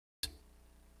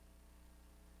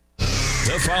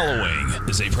The following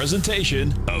is a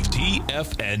presentation of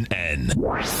TFNN.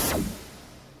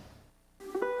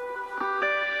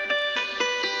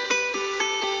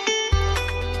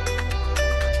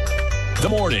 The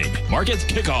Morning Market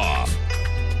Kickoff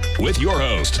with your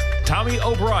host, Tommy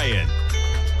O'Brien.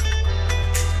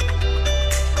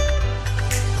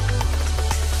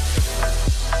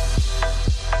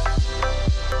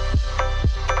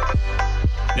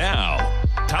 Now,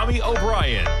 Tommy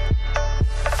O'Brien.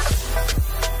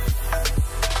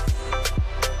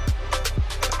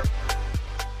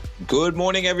 Good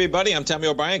morning, everybody. I'm Tommy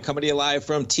O'Brien, coming to you live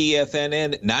from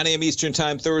TFNN, 9 a.m. Eastern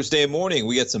Time, Thursday morning.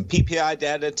 We got some PPI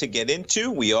data to get into.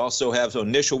 We also have some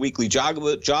initial weekly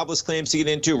jobless claims to get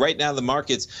into. Right now, the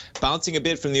market's bouncing a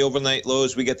bit from the overnight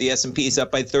lows. We got the S&Ps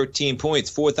up by 13 points,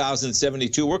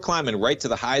 4,072. We're climbing right to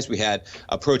the highs we had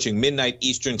approaching midnight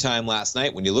Eastern Time last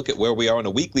night. When you look at where we are on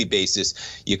a weekly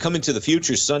basis, you come into the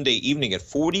futures Sunday evening at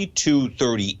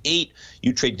 42.38.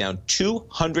 You trade down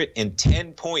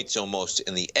 210 points almost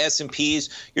in the S&Ps.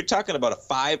 You're talking about a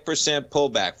 5%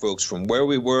 pullback, folks, from where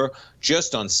we were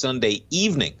just on Sunday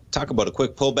evening. Talk about a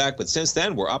quick pullback, but since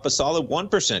then, we're up a solid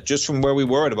 1% just from where we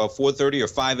were at about 4:30 or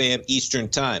 5 a.m. Eastern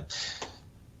Time.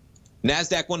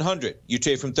 NASDAQ 100, you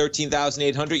trade from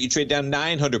 13,800, you trade down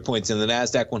 900 points in the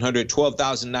NASDAQ 100,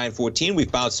 12,914.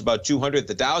 We've bounced about 200.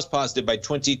 The Dow's positive by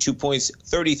 22 points,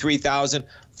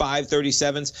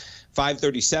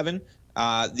 33,537.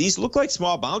 These look like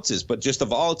small bounces, but just the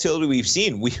volatility we've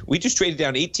seen. We just traded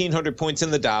down 1,800 points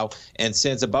in the Dow, and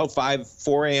since about 5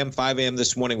 a.m.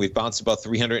 this morning, we've bounced about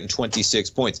 326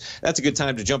 points. That's a good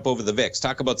time to jump over the VIX.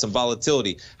 Talk about some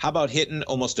volatility. How about hitting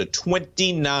almost a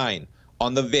 29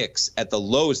 on the VIX at the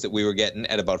lows that we were getting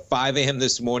at about 5 a.m.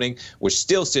 this morning? We're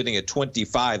still sitting at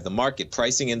 25. The market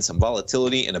pricing in some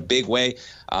volatility in a big way,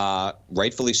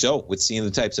 rightfully so, with seeing the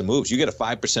types of moves. You get a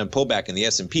 5% pullback in the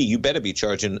S&P, you better be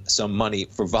charging some money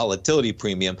for volatility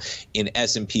premium in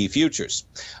S&P futures.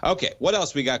 Okay, what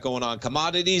else we got going on?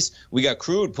 Commodities, we got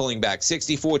crude pulling back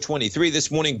 64.23 this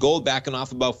morning. Gold backing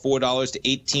off about $4 to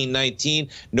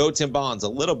 18.19. Notes and bonds, a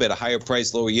little bit of higher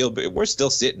price, lower yield, but we're still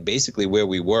sitting basically where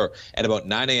we were at about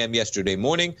 9 a.m. yesterday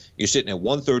morning. You're sitting at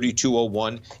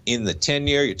 132.01 in the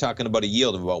 10-year. You're talking about a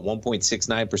yield of about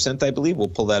 1.69%, I believe. We'll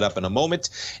pull that up in a moment.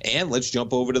 And let's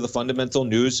jump over to the fundamental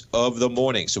news of the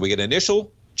morning. So we get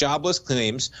initial jobless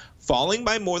claims falling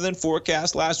by more than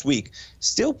forecast last week.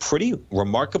 Still pretty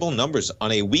remarkable numbers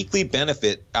on a weekly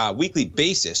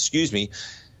basis.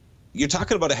 You're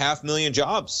talking about 500,000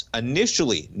 jobs.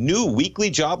 Initially, new weekly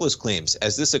jobless claims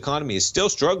as this economy is still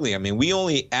struggling. I mean, we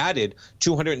only added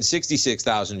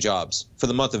 266,000 jobs for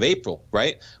the month of April,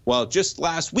 right? Well, just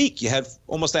last week, you had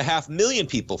almost 500,000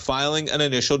 people filing an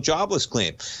initial jobless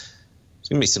claim. It's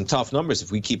going to be some tough numbers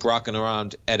if we keep rocking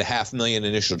around at 500,000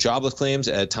 initial jobless claims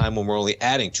at a time when we're only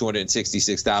adding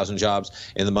 266,000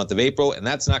 jobs in the month of April. And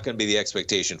that's not going to be the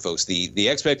expectation, folks. The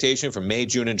expectation for May,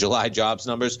 June, and July jobs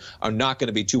numbers are not going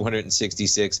to be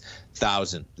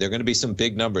 266,000. They're going to be some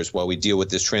big numbers while we deal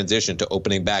with this transition to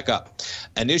opening back up.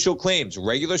 Initial claims,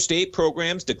 regular state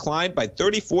programs declined by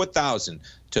 34,000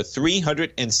 to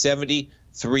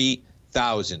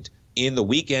 373,000. In the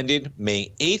week ended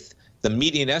May 8th, the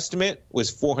median estimate was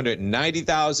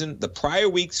 490,000. The prior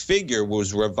week's figure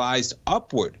was revised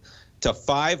upward to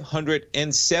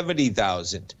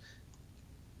 570,000.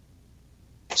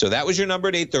 So that was your number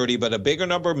at 8:30, but a bigger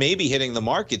number may be hitting the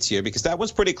markets here because that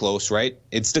one's pretty close, right?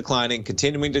 It's declining,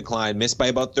 continuing to decline, missed by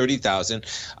about 30,000.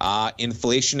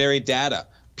 Inflationary data,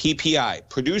 PPI,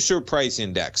 producer price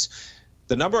index.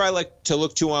 The number I like to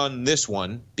look to on this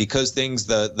one, because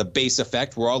the base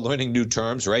effect, we're all learning new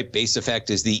terms, right? Base effect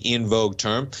is the in vogue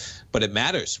term, but it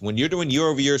matters. When you're doing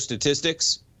year-over-year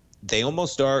statistics, they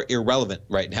almost are irrelevant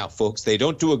right now, folks. They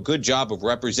don't do a good job of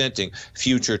representing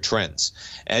future trends.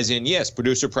 As in, yes,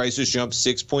 producer prices jumped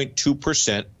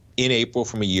 6.2% in April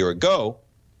from a year ago,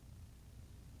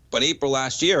 but April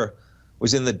last year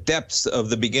was in the depths of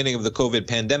the beginning of the COVID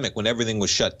pandemic when everything was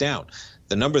shut down.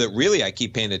 The number that really I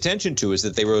keep paying attention to is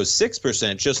that they rose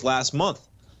 6% just last month.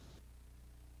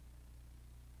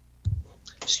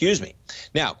 Excuse me.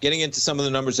 Now, getting into some of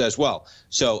the numbers as well.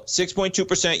 So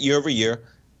 6.2% year over year,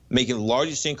 making the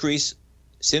largest increase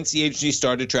since the agency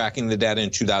started tracking the data in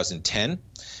 2010.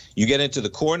 You get into the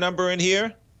core number in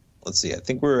here. Let's see, I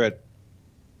think we're at,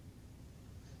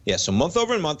 so month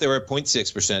over month, they were at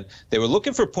 0.6%. They were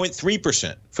looking for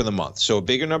 0.3% for the month, so a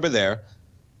bigger number there.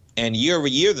 And year over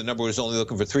year, the number was only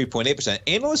looking for 3.8%.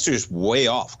 Analysts are just way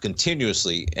off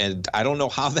continuously. And I don't know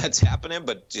how that's happening,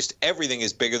 but just everything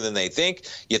is bigger than they think.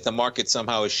 Yet the market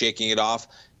somehow is shaking it off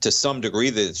to some degree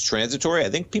that it's transitory. I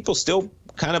think people still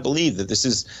kind of believe that this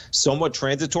is somewhat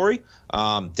transitory.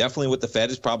 Definitely what the Fed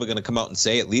is probably going to come out and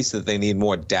say, at least that they need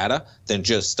more data than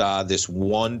just this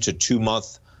 1 to 2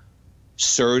 month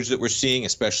surge that we're seeing,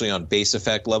 especially on base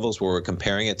effect levels where we're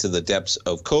comparing it to the depths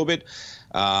of COVID.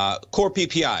 Core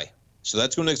PPI. So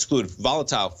that's going to exclude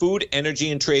volatile food,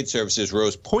 energy, and trade services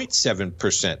rose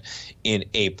 0.7% in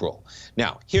April.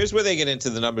 Now, here's where they get into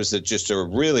the numbers that just are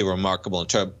really remarkable in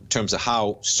terms of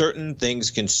how certain things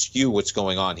can skew what's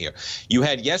going on here. You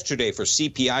had yesterday for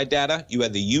CPI data, you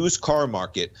had the used car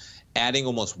market adding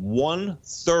almost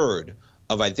 1/3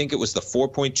 of, I think it was the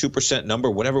 4.2% number,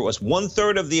 whatever it was.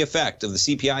 1/3 of the effect of the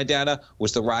CPI data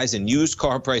was the rise in used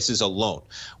car prices alone.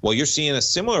 Well, you're seeing a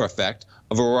similar effect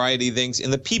of a variety of things in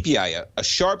the PPI. A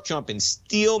sharp jump in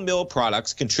steel mill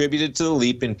products contributed to the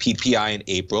leap in PPI in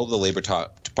April, the Labor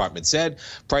Department said.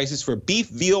 Prices for beef,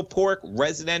 veal, pork,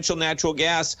 residential natural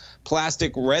gas,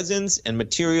 plastic resins and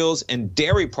materials, and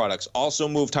dairy products also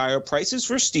moved higher. Prices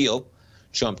for steel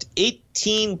jumped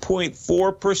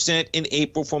 18.4% in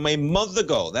April from a month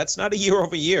ago. That's not a year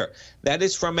over year. That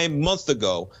is from a month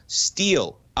ago.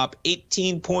 Steel up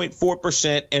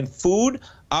 18.4%, and food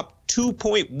up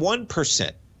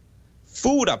 2.1%.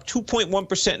 Food up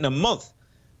 2.1% in a month.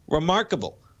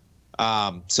 Remarkable.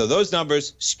 So those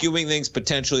numbers skewing things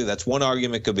potentially. That's one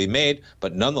argument could be made,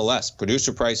 but nonetheless,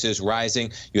 producer prices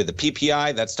rising. You had the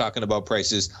PPI, that's talking about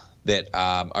prices that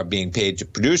are being paid to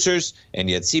producers, and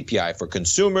you had CPI for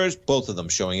consumers, both of them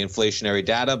showing inflationary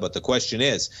data. But the question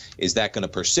is that going to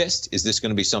persist? Is this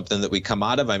going to be something that we come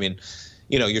out of? I mean,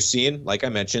 you know, you're seeing, like I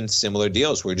mentioned, similar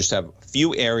deals where you just have a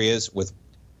few areas with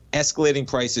escalating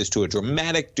prices to a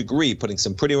dramatic degree, putting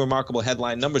some pretty remarkable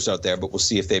headline numbers out there, but we'll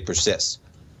see if they persist.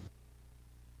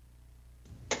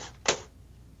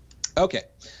 Okay,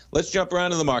 let's jump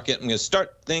around to the market. I'm going to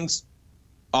start things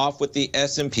off with the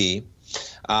S&P.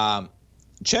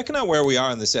 Checking out where we are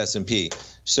on this S&P.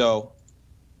 So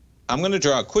I'm going to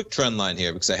draw a quick trend line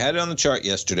here because I had it on the chart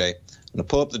yesterday. I'm going to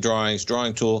pull up the drawing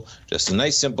tool, just a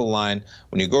nice simple line.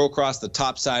 When you go across the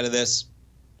top side of this,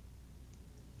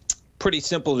 pretty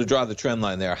simple to draw the trend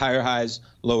line there. Higher highs,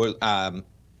 lower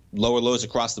lows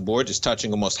across the board, just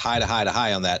touching almost high to high to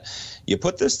high on that. You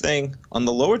put this thing on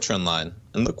the lower trend line,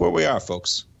 and look where we are,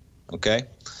 folks. Okay?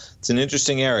 It's an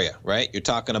interesting area, right? You're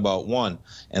talking about 1,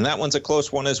 and that one's a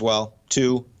close one as well.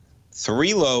 2,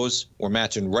 3 lows. We're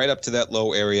matching right up to that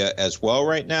low area as well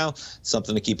right now.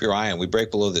 Something to keep your eye on. We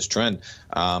break below this trend.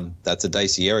 That's a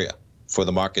dicey area for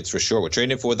the markets for sure. We're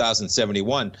trading at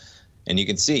 4,071. And you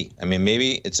can see, I mean,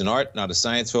 maybe it's an art, not a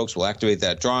science, folks. We'll activate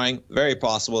that drawing. Very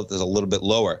possible that there's a little bit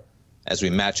lower as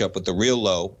we match up with the real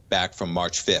low back from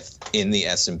March 5th in the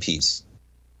S&Ps.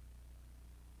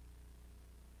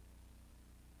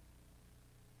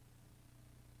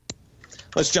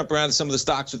 Let's jump around to some of the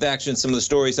stocks with action, some of the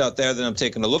stories out there that I'm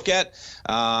taking a look at.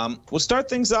 We'll start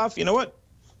things off. You know what?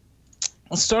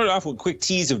 Let's start off with a quick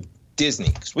tease of Disney,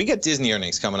 because we got Disney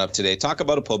earnings coming up today. Talk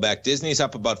about a pullback. Disney's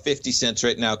up about 50 cents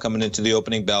right now coming into the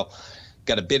opening bell.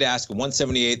 Got a bid ask of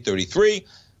 178.33.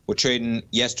 We're trading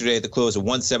yesterday at the close of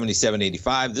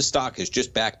 177.85. This stock has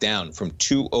just backed down from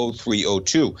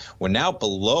 203.02. We're now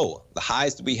below the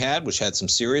highs that we had, which had some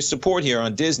serious support here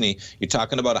on Disney. You're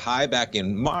talking about a high back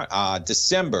in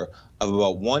December of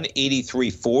about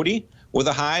 183.40. With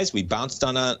the highs, we bounced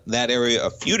on that area a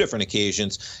few different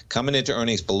occasions, coming into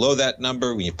earnings below that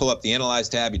number. When you pull up the Analyze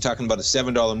tab, you're talking about a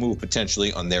 $7 move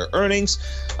potentially on their earnings.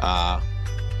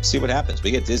 See what happens.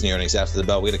 We get Disney earnings after the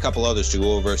bell. We had a couple others to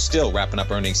go over, still wrapping up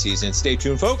earnings season. Stay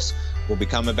tuned, folks. We'll be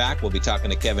coming back. We'll be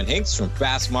talking to Kevin Hinks from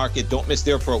Fast Market. Don't miss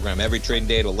their program every trading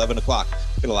day at 11 o'clock.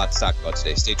 We've got a lot to talk about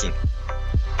today. Stay tuned.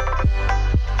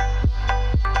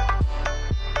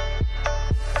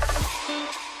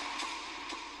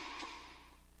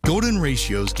 Golden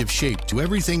ratios give shape to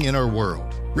everything in our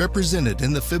world, represented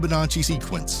in the Fibonacci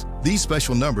sequence. These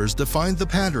special numbers define the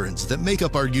patterns that make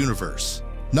up our universe.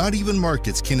 Not even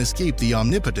markets can escape the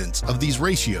omnipotence of these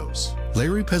ratios.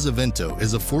 Larry Pesavento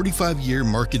is a 45-year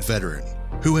market veteran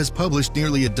who has published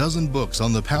nearly a dozen books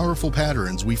on the powerful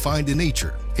patterns we find in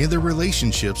nature and their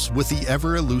relationships with the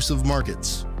ever-elusive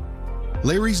markets.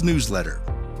 Larry's newsletter,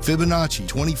 Fibonacci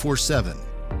 24/7,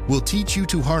 will teach you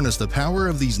to harness the power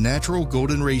of these natural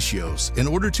golden ratios in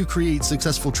order to create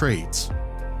successful trades.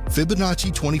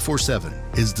 Fibonacci 24/7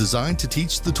 is designed to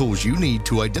teach the tools you need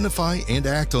to identify and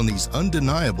act on these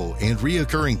undeniable and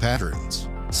reoccurring patterns.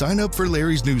 Sign up for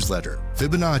Larry's newsletter,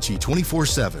 Fibonacci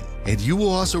 24/7, and you will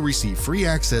also receive free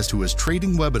access to his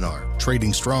trading webinar,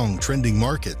 Trading Strong Trending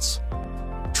Markets.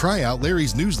 Try out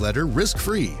Larry's newsletter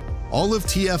risk-free. All of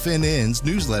TFNN's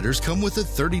newsletters come with a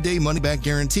 30-day money-back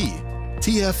guarantee.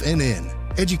 TFNN,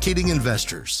 educating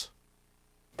investors.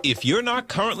 If you're not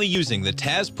currently using the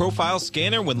TAS Profile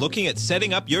Scanner when looking at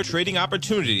setting up your trading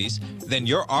opportunities, then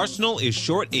your arsenal is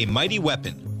short a mighty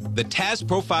weapon. The TAS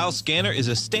Profile Scanner is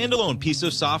a standalone piece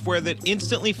of software that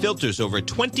instantly filters over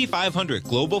 2,500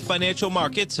 global financial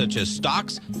markets such as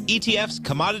stocks, ETFs,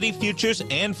 commodity futures,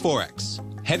 and Forex.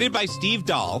 Headed by Steve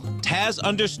Dahl, TAS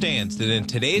understands that in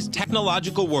today's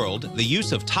technological world, the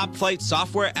use of top-flight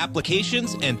software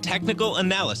applications and technical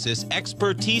analysis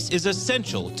expertise is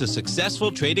essential to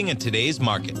successful trading in today's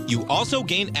market. You also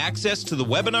gain access to the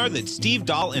webinar that Steve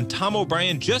Dahl and Tom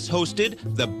O'Brien just hosted,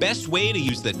 The Best Way to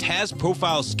Use the TAS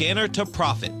Profile Scanner to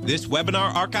Profit. This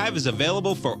webinar archive is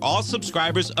available for all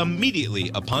subscribers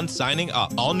immediately upon signing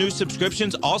up. All new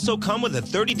subscriptions also come with a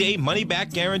 30-day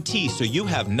money-back guarantee, so you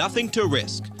have nothing to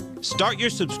risk. Start your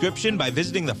subscription by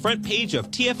visiting the front page of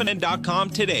TFNN.com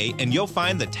today, and you'll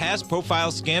find the TAS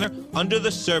Profile Scanner under the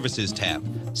Services tab.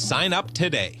 Sign up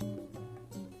today.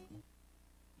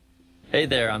 Hey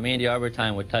there, I'm Andy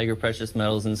Arbertine with Tiger Precious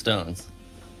Metals and Stones.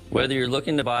 Whether you're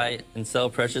looking to buy and sell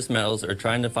precious metals or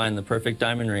trying to find the perfect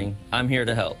diamond ring, I'm here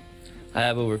to help. I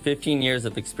have over 15 years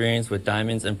of experience with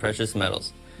diamonds and precious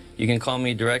metals. You can call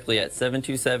me directly at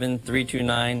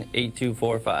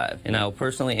 727-329-8245, and I will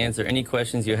personally answer any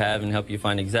questions you have and help you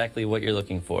find exactly what you're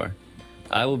looking for.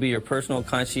 I will be your personal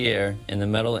concierge in the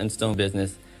metal and stone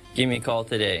business. Give me a call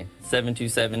today,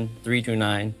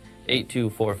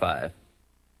 727-329-8245.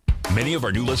 Many of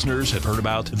our new listeners have heard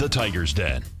about The Tiger's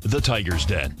Den. The Tiger's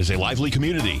Den is a lively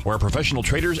community where professional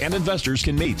traders and investors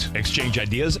can meet, exchange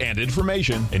ideas and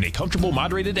information in a comfortable,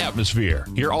 moderated atmosphere.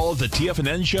 Hear all of the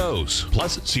TFNN shows,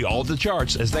 plus see all of the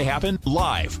charts as they happen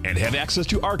live and have access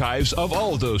to archives of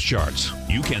all of those charts.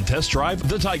 You can test drive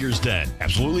The Tiger's Den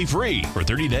absolutely free for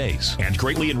 30 days and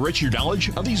greatly enrich your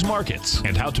knowledge of these markets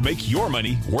and how to make your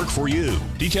money work for you.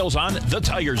 Details on The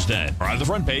Tiger's Den are on the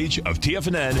front page of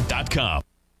TFNN.com.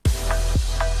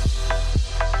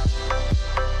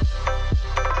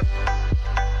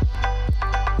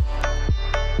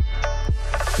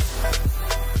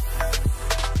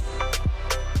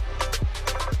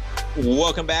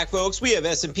 Welcome back, folks. We have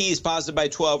S&Ps positive by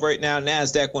 12 right now.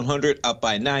 NASDAQ 100 up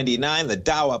by 99. The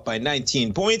Dow up by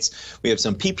 19 points. We have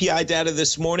some PPI data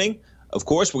this morning. Of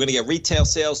course, we're going to get retail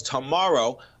sales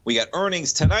tomorrow. We got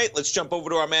earnings tonight. Let's jump over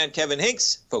to our man, Kevin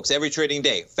Hinks. Folks, every trading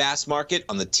day, Fast Market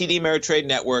on the TD Ameritrade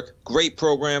Network. Great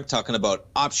program talking about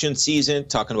option season,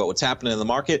 talking about what's happening in the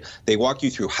market. They walk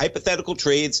you through hypothetical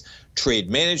trades, trade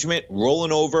management,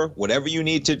 rolling over, whatever you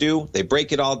need to do. They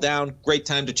break it all down. Great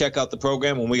time to check out the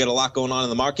program when we got a lot going on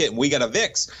in the market. And we got a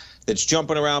VIX that's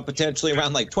jumping around potentially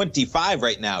around like 25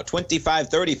 right now, 25,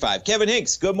 35. Kevin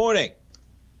Hinks, good morning.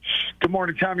 Good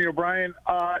morning, Tommy O'Brien.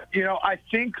 I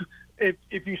think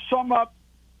if you sum up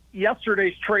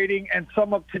yesterday's trading and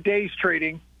sum up today's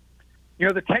trading,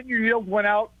 the 10-year yield went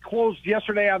out, closed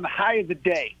yesterday on the high of the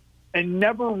day, and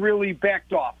never really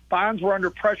backed off. Bonds were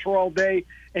under pressure all day,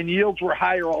 and yields were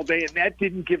higher all day, and that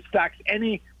didn't give stocks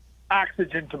any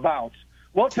oxygen to bounce.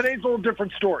 Well, today's a little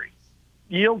different story.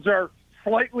 Yields are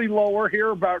slightly lower here,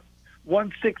 about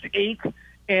 168,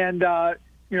 and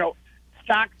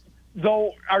stocks,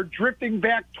 though, are drifting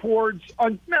back towards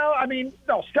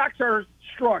stocks are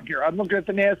strong here. I'm looking at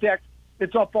the NASDAQ.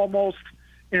 It's up almost,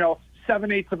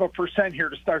 0.7% here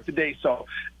to start the day. So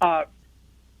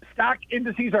stock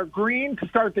indices are green to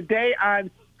start the day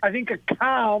on, I think, a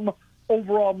calm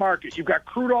overall market. You've got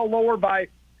crude oil lower by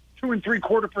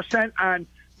 2.75% on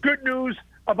good news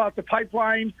about the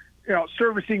pipeline,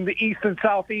 servicing the east and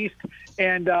southeast.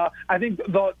 And I think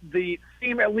the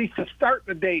theme, at least to start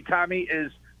the day, Tommy,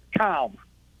 is calm.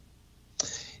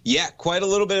 Yeah, quite a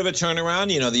little bit of a turnaround.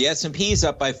 The S&P is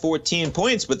up by 14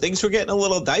 points, but things were getting a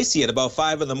little dicey at about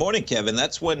 5 in the morning, Kevin.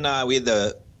 That's when we had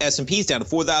the S&P's down to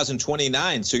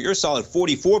 4,029, so you're a solid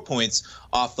 44 points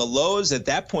off the lows. At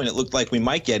that point, it looked like we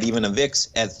might get even a VIX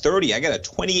at 30. I got a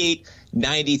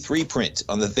 28.93 print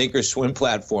on the Thinkorswim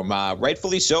platform.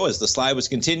 Rightfully so, as the slide was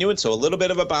continuing, so a little bit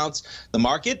of a bounce. The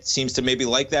market seems to maybe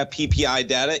like that PPI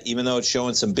data, even though it's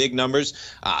showing some big numbers.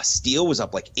 Steel was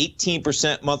up like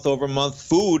 18% month over month.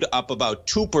 Food up about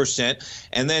 2%.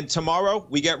 And then tomorrow,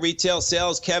 we got retail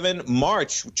sales, Kevin.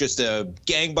 March, just a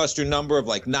gangbuster number of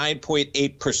like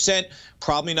 9.8%.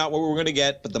 Probably not what we're going to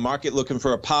get, but the market looking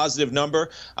for a positive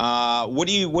number. What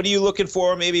are you looking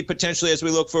for, maybe potentially, as we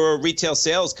look for retail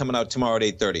sales coming out tomorrow at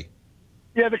 8:30?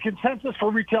 Yeah, the consensus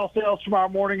for retail sales tomorrow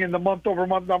morning in the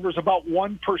month-over-month number is about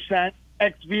 1%.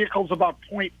 X vehicles about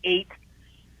 0.8.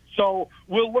 So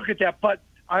we'll look at that, but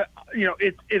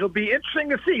it'll be interesting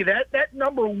to see that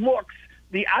number looks.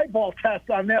 The eyeball test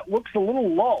on that looks a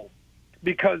little low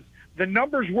because the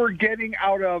numbers we're getting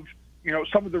out of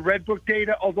some of the Redbook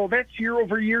data, although that's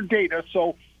year-over-year data.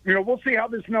 So, we'll see how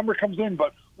this number comes in.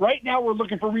 But right now we're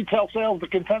looking for retail sales. The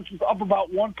consensus up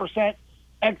about 1%,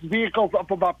 ex-vehicles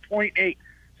up about 0.8.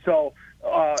 So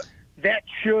that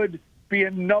should be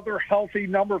another healthy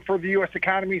number for the U.S.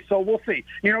 economy. So we'll see.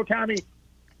 Tommy,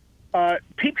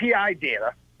 PPI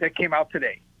data that came out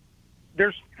today,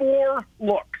 there's 4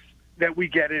 looks that we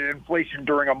get at inflation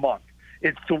during a month.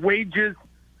 It's the wages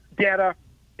data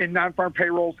in non-farm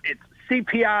payrolls. It's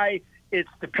CPI. It's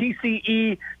the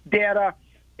PCE data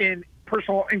in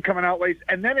personal income and outlays.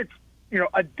 And then it's,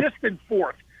 a distant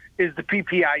fourth is the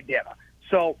PPI data.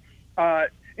 So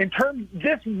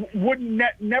this would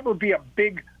never be a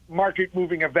big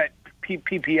market-moving event,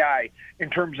 PPI, in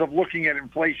terms of looking at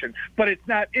inflation. But it's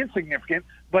not insignificant.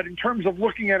 But in terms of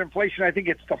looking at inflation, I think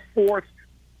it's the 4th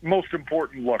most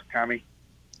important look, Tommy.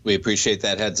 We appreciate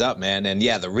that heads up, man. And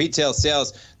yeah, the retail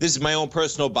sales, this is my own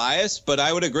personal bias, but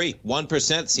I would agree.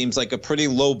 1% seems like a pretty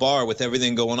low bar with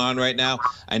everything going on right now.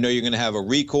 I know you're going to have a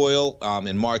recoil.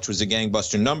 In March was a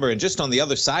gangbuster number. And just on the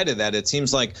other side of that, it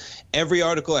seems like every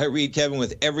article I read, Kevin,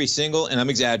 with every single, and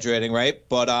I'm exaggerating, right?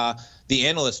 But the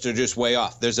analysts are just way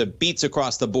off. There's a beats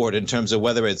across the board in terms of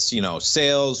whether it's,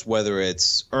 sales, whether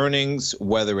it's earnings,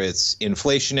 whether it's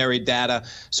inflationary data.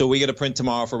 So we get a print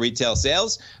tomorrow for retail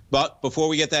sales. But before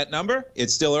we get that number,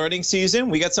 it's still earnings season.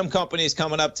 We got some companies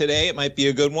coming up today. It might be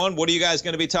a good one. What are you guys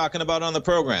going to be talking about on the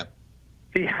program?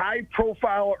 The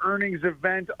high-profile earnings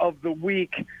event of the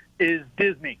week is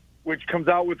Disney, which comes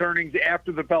out with earnings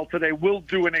after the bell today. We'll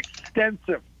do an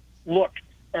extensive look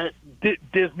at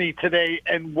Disney today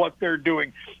and what they're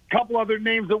doing. A couple other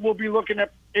names that we'll be looking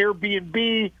at,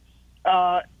 Airbnb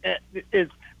is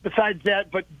besides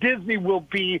that, but Disney will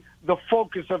be the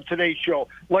focus of today's show.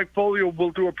 Like Folio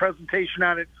will do a presentation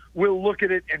on it. We'll look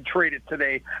at it and trade it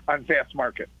today on Fast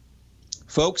Market.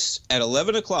 Folks, at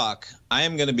 11 o'clock, I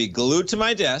am going to be glued to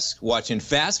my desk watching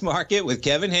Fast Market with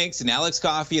Kevin Hanks and Alex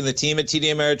Coffey and the team at TD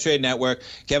Ameritrade Network.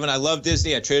 Kevin, I love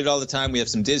Disney. I trade it all the time. We have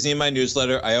some Disney in my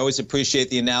newsletter. I always appreciate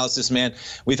the analysis, man.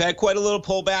 We've had quite a little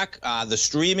pullback. The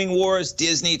streaming wars,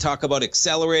 Disney, talk about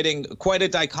accelerating. Quite a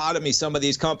dichotomy, some of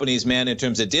these companies, man, in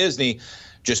terms of Disney.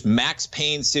 Just Max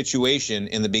Payne situation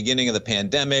in the beginning of the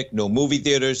pandemic. No movie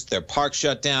theaters. Their park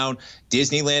shut down.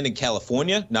 Disneyland in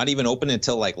California, not even open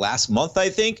until like last month, I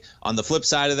think. On the flip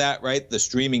side of that, right, the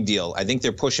streaming deal. I think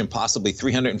they're pushing possibly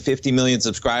 350 million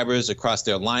subscribers across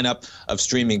their lineup of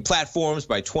streaming platforms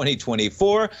by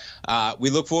 2024. We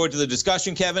look forward to the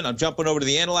discussion, Kevin. I'm jumping over to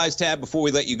the Analyze tab before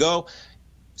we let you go.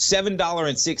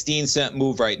 $7.16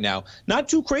 move right now. Not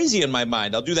too crazy in my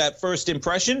mind. I'll do that first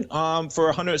impression for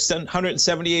a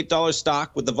 $178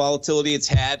 stock with the volatility it's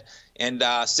had, and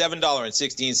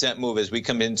 $7.16 move as we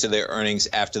come into their earnings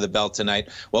after the bell tonight.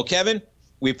 Well, Kevin,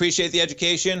 we appreciate the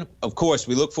education. Of course,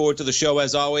 we look forward to the show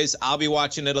as always. I'll be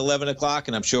watching at 11 o'clock,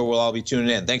 and I'm sure we'll all be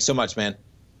tuning in. Thanks so much, man.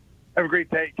 Have a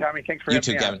great day, Tommy. Thanks for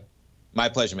having me on. You too, Kevin. My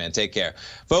pleasure, man. Take care.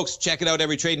 Folks, check it out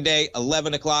every trading day,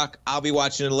 11 o'clock. I'll be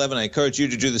watching at 11. I encourage you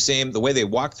to do the same. The way they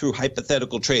walk through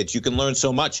hypothetical trades, you can learn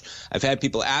so much. I've had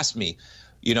people ask me,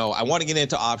 I want to get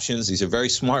into options. These are very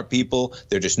smart people.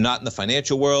 They're just not in the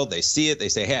financial world. They see it. They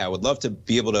say, hey, I would love to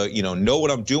be able to, know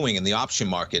what I'm doing in the option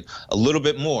market a little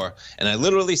bit more. And I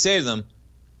literally say to them,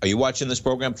 are you watching this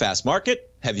program, Fast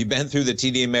Market? Have you been through the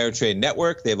TD Ameritrade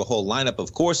Network? They have a whole lineup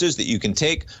of courses that you can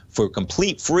take for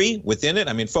complete free within it.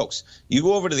 I mean, folks, you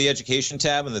go over to the education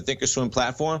tab on the Thinkorswim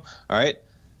platform, all right?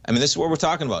 I mean, this is what we're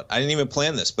talking about. I didn't even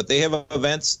plan this, but they have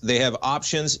events, they have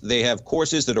options, they have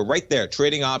courses that are right there,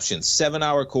 trading options,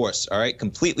 7-hour course, all right,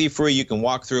 completely free. You can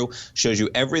walk through, shows you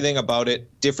everything about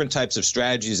it, different types of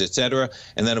strategies, etc.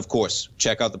 And then, of course,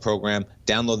 check out the program,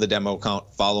 download the demo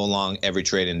account, follow along every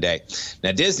trading day.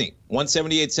 Now, Disney,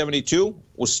 178.72,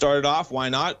 we'll start it off. Why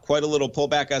not? Quite a little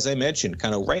pullback, as I mentioned,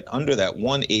 kind of right under that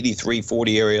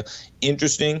 183.40 area.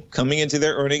 Interesting, coming into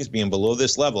their earnings, being below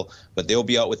this level, but they'll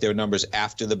be out with their numbers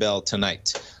after the bell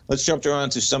tonight. Let's jump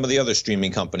around to some of the other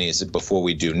streaming companies before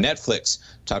we do. Netflix,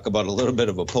 talk about a little bit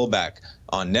of a pullback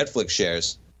on Netflix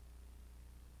shares.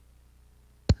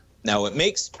 Now, what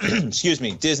makes,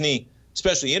 Disney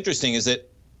especially interesting is that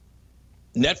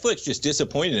Netflix just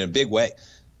disappointed in a big way.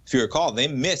 If you recall, they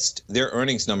missed their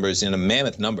earnings numbers in a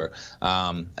mammoth number.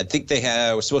 I think they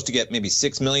were supposed to get maybe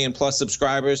 6 million plus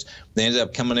subscribers. They ended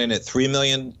up coming in at 3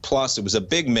 million plus. It was a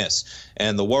big miss.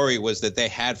 And the worry was that they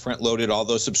had front-loaded all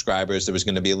those subscribers. There was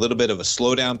going to be a little bit of a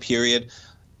slowdown period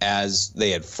as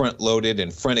they had front-loaded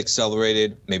and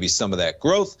front-accelerated maybe some of that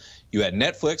growth. You had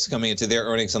Netflix coming into their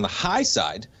earnings on the high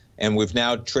side and we've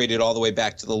now traded all the way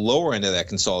back to the lower end of that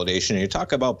consolidation. And you're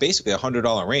talking about basically a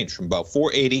 $100 range from about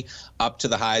 $480 up to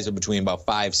the highs of between about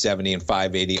 $570 and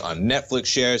 $580 on Netflix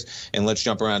shares. And let's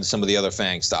jump around to some of the other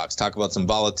FANG stocks. Talk about some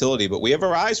volatility, but we have a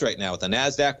rise right now with the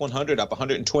NASDAQ 100 up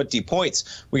 120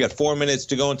 points. We got 4 minutes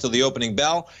to go until the opening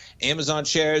bell. Amazon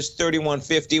shares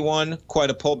 31.51, quite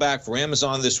a pullback for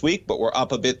Amazon this week, but we're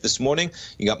up a bit this morning.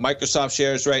 You got Microsoft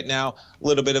shares right now, a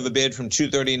little bit of a bid from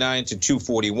 239 to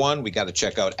 241. We got to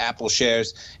check out Apple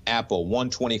shares, Apple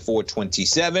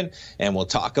 124.27, and we'll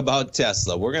talk about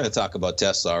Tesla. We're going to talk about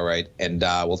Tesla, all right, and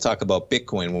we'll talk about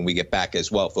Bitcoin when we get back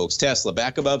as well, folks. Tesla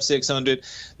back above 600.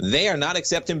 They are not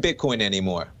accepting Bitcoin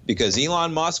anymore because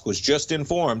Elon Musk was just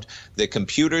informed that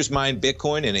computers mine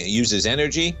Bitcoin and it uses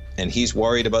energy, and he's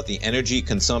worried about the energy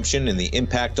consumption and the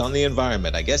impact on the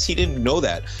environment. I guess he didn't know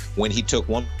that when he took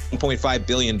 $1.5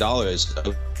 billion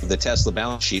of the Tesla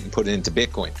balance sheet and put it into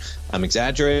Bitcoin. I'm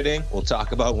exaggerating. We'll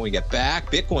talk about when we get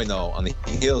back. Bitcoin, though, on the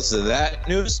heels of that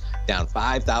news, down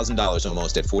 $5,000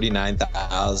 almost at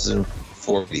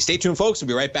 $49,480. Stay tuned, folks. We'll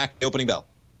be right back at the opening bell.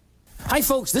 Hi,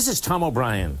 folks. This is Tom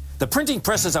O'Brien. The printing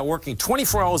presses are working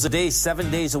 24 hours a day, 7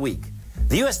 days a week.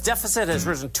 The U.S. deficit has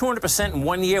risen 200% in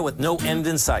 1 year with no end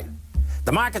in sight.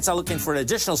 The markets are looking for an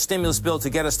additional stimulus bill to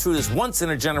get us through this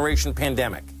once-in-a-generation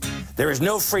pandemic. There is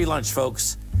no free lunch,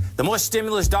 folks. The more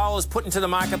stimulus dollars put into the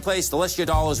marketplace, the less your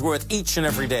dollar is worth each and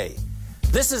every day.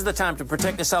 This is the time to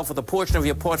protect yourself with a portion of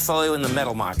your portfolio in the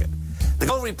metal market. The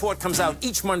Gold Report comes out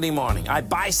each Monday morning. I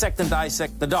bisect and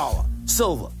dissect the dollar,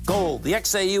 silver, gold, the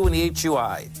XAU, and the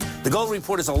HUI. The Gold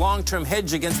Report is a long-term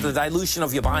hedge against the dilution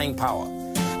of your buying power.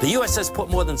 The U.S. has put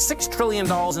more than $6 trillion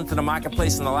into the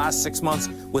marketplace in the last 6 months,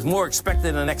 with more expected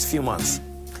in the next few months.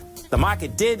 The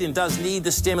market did and does need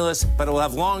the stimulus, but it will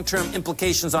have long-term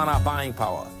implications on our buying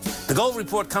power. The Gold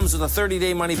Report comes with a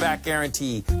 30-day money-back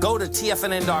guarantee. Go to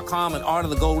TFNN.com and order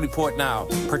the Gold Report now.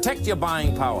 Protect your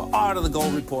buying power. Order the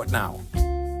Gold Report now.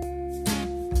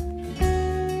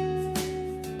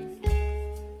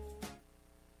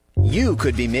 You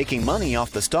could be making money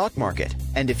off the stock market.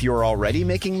 And if you're already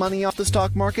making money off the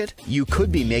stock market, you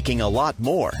could be making a lot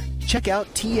more. Check out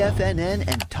TFNN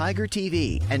and Tiger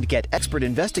TV and get expert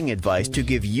investing advice to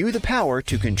give you the power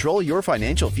to control your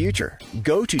financial future.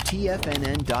 Go to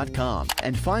TFNN.com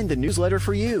and find the newsletter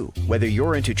for you. Whether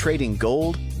you're into trading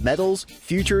gold, metals,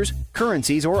 futures,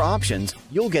 currencies, or options,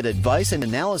 you'll get advice and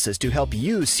analysis to help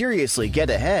you seriously get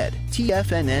ahead.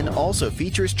 TFNN also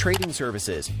features trading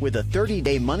services with a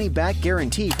 30-day money-back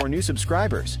guarantee for new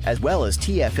subscribers, as well as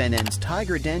TFNN's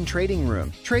Tiger Den trading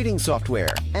room, trading software,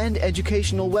 and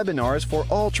educational webinars for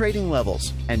all trading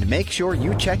levels. And make sure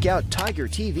you check out Tiger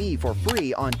TV for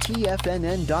free on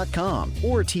TFNN.com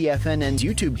or TFNN's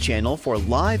YouTube channel for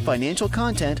live financial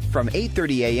content from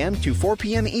 8:30 a.m. to 4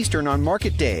 p.m. Eastern on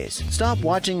market days. Stop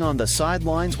watching on the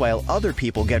sidelines while other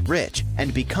people get rich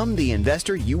and become the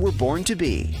investor you were born to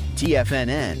be.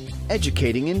 TFNN,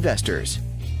 educating investors.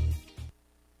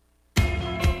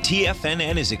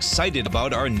 TFNN is excited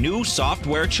about our new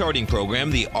software charting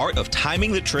program, The Art of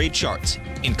Timing the Trade Charts.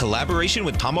 In collaboration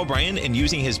with Tom O'Brien and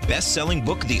using his best-selling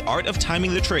book, The Art of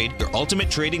Timing the Trade, Your Ultimate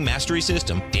Trading Mastery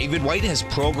System, David White has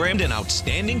programmed an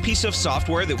outstanding piece of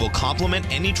software that will complement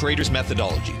any trader's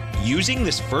methodology. Using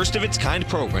this first-of-its-kind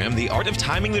program, The Art of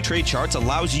Timing the Trade Charts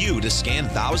allows you to scan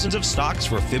thousands of stocks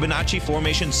for Fibonacci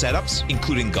formation setups,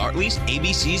 including Gartleys,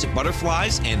 ABCs,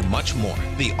 butterflies, and much more.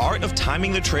 The Art of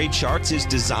Timing the Trade Charts is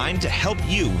designed to help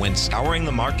you when scouring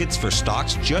the markets for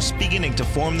stocks just beginning to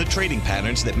form the trading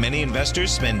patterns that many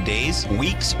investors spend days,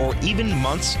 weeks, or even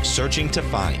months searching to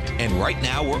find. And right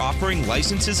now, we're offering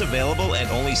licenses available at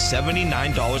only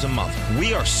 $79 a month.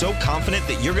 We are so confident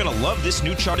that you're going to love this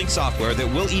new charting software that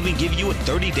will even give you a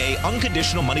 30-day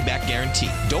unconditional money-back guarantee.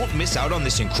 Don't miss out on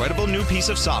this incredible new piece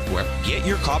of software. Get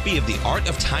your copy of The Art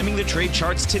of Timing the Trade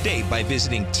Charts today by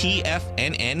visiting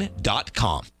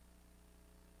TFNN.com.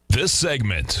 This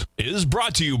segment is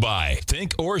brought to you by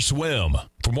Think or Swim.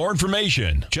 For more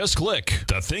information, just click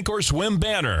the Think or Swim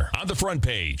banner on the front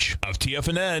page of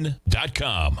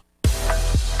TFNN.com.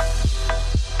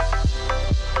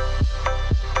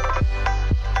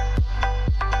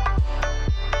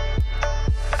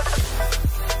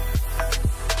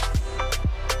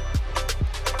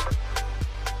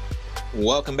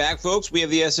 Welcome back, folks. We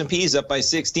have the S&Ps up by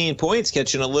 16 points,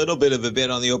 catching a little bit of a bid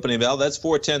on the opening bell. That's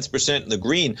 0.4% in the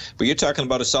green, but you're talking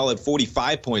about a solid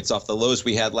 45 points off the lows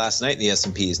we had last night in the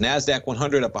S&Ps. NASDAQ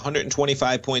 100 up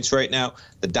 125 points right now.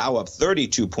 The Dow up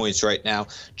 32 points right now.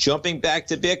 Jumping back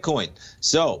to Bitcoin.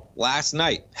 So last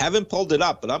night, haven't pulled it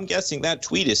up, but I'm guessing that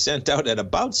tweet is sent out at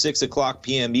about 6 o'clock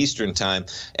p.m. Eastern time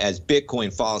as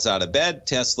Bitcoin falls out of bed.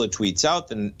 Tesla tweets out,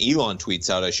 and Elon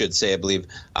tweets out, I should say, I believe.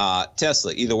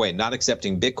 Tesla, either way, not accepting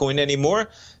Bitcoin anymore.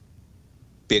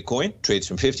 Bitcoin trades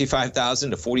from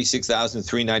 55,000 to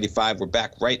 46,395. We're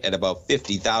back right at about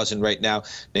 50,000 right now.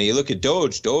 Now you look at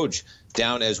Doge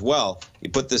down as well. You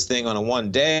put this thing on a 1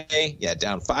 day,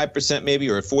 down 5% maybe,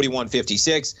 or at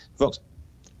 41.56. Folks,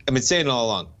 I've been saying it all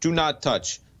along, do not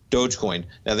touch Dogecoin.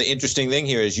 Now the interesting thing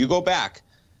here is you go back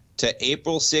to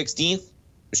April 16th,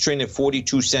 it's trading at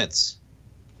 42 cents.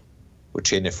 We're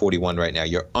trading at 41 right now.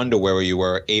 You're under where you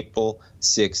were April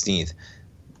 16th.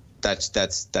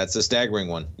 That's a staggering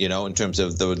one, in terms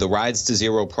of the rides to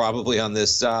zero probably on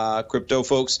this crypto,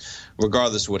 folks,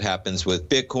 regardless of what happens with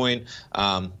Bitcoin.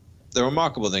 The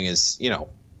remarkable thing is,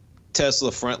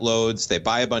 Tesla front loads. They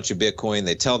buy a bunch of Bitcoin.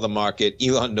 They tell the market.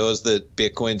 Elon knows that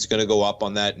Bitcoin's going to go up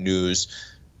on that news.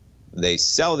 They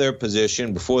sell their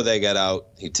position before they get out.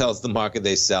 He tells the market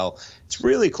they sell. It's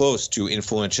really close to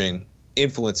influencing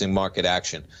market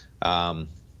action.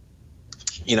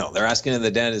 They're asking in the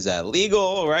den, is that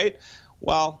legal, right?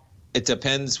 Well, it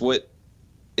depends what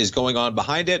is going on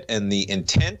behind it and the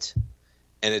intent.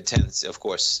 And it tends, of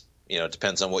course, it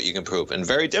depends on what you can prove. And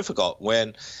very difficult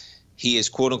when he is,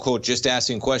 quote unquote, just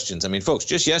asking questions. I mean, folks,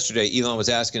 just yesterday, Elon was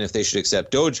asking if they should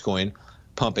accept Dogecoin,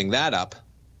 pumping that up.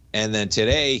 And then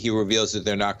today he reveals that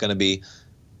they're not going to be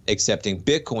accepting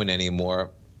Bitcoin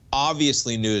anymore.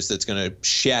 Obviously news that's going to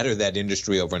shatter that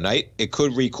industry overnight. It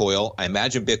could recoil. I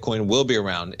imagine Bitcoin will be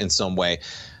around in some way,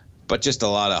 but just a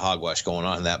lot of hogwash going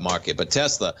on in that market. But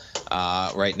Tesla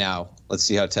right now, let's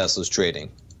see how Tesla's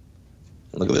trading.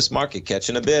 Look at this market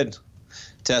catching a bid.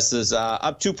 Tesla's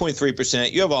up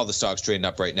 2.3%. You have all the stocks trading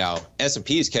up right now.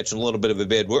 S&P is catching a little bit of a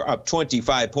bid. We're up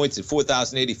 25 points at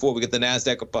 4,084. We get the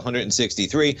NASDAQ up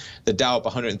 163. The Dow up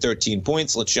 113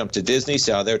 points. Let's jump to Disney.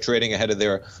 See how they're trading ahead of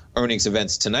their earnings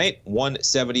events tonight.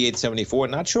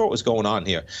 178.74. Not sure what was going on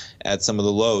here at some of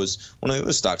the lows. One of the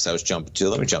other stocks I was jumping to.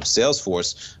 Let me jump.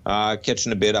 Salesforce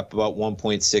catching a bid up about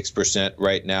 1.6%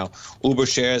 right now. Uber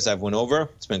shares I've went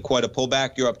over. It's been quite a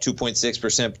pullback. You're up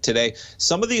 2.6% today.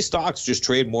 Some of these stocks just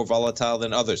trade more volatile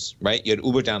than others, right? You had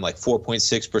Uber down like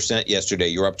 4.6% yesterday.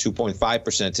 You're up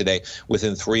 2.5% today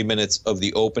within 3 minutes of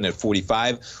the open at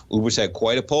 45. Uber's had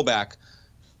quite a pullback.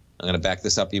 I'm going to back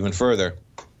this up even further.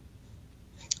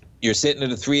 You're sitting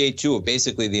at a 382 of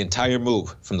basically the entire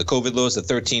move from the COVID lows of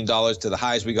 $13 to the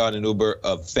highs we got in Uber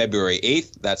of February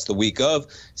 8th. That's the week of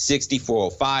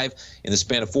 64.05. In the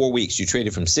span of 4 weeks, you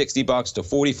traded from $60 to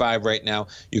 45 right now.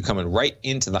 You're coming right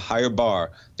into the higher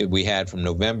bar that we had from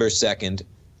November 2nd,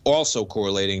 also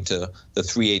correlating to the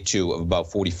 382 of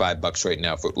about $45 right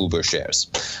now for Uber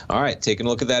shares. All right, taking a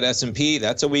look at that S&P.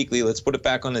 That's a weekly. Let's put it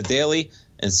back on the daily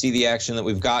and see the action that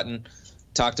we've gotten.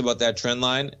 Talked about that trend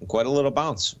line, quite a little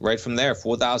bounce right from there,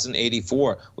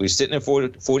 4,084. We were sitting at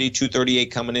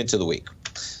 42.38 coming into the week.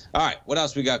 All right, what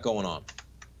else we got going on?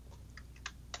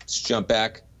 Let's jump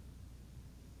back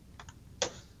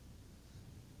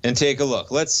and take a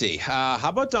look. Let's see. How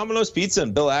about Domino's Pizza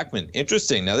and Bill Ackman?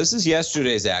 Interesting. Now, this is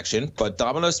yesterday's action, but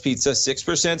Domino's Pizza,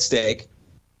 6% stake.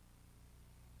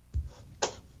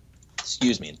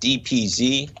 Excuse me,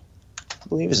 DPZ, I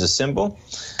believe is a symbol.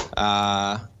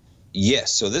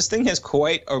 Yes, so this thing has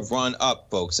quite a run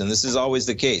up, folks, and this is always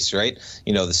the case, right?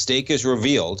 The stake is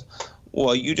revealed.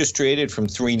 Well, you just traded from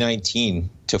 319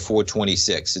 to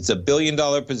 426. It's $1 billion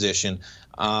position.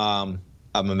 I'm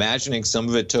imagining some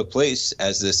of it took place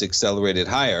as this accelerated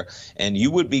higher, and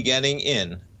you would be getting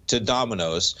in to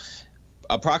Domino's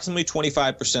approximately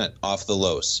 25% off the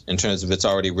lows in terms of it's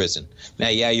already risen. Now,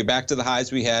 yeah, you're back to the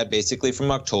highs we had basically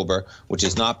from October, which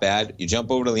is not bad. You jump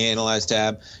over to the Analyze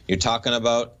tab. You're talking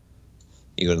about,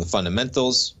 you go to the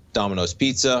fundamentals, Domino's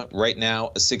Pizza, right now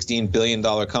a $16 billion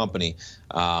company.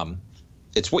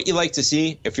 It's what you like to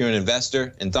see if you're an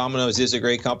investor, and Domino's is a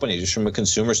great company just from a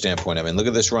consumer standpoint. I mean, look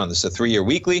at this run. This is a 3-year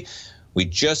weekly. We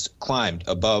just climbed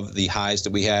above the highs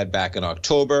that we had back in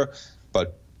October,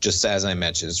 but just as I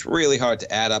mentioned, it's really hard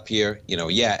to add up here.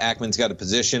 Yeah, Ackman's got a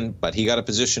position, but he got a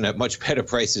position at much better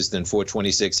prices than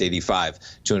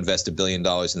 426.85 to invest $1 billion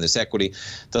in this equity.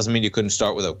 Doesn't mean you couldn't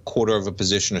start with a quarter of a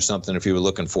position or something if you were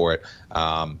looking for it.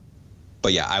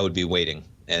 But yeah, I would be waiting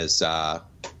as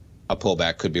a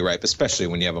pullback could be ripe, especially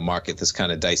when you have a market this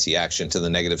kind of dicey action to the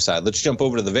negative side. Let's jump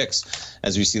over to the VIX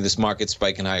as we see this market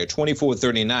spiking higher,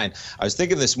 24.39. I was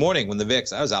thinking this morning when the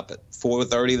VIX, I was up at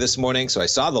 4:30 this morning, so I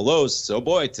saw the lows. So,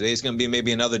 boy, today's going to be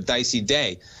maybe another dicey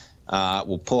day.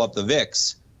 We'll pull up the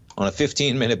VIX on a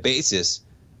 15-minute basis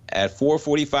at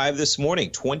 4:45 this morning,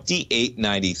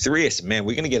 28.93. I said, man,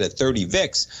 we're going to get a 30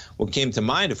 VIX. What came to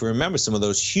mind, if we remember some of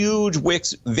those huge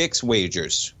VIX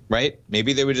wagers, right?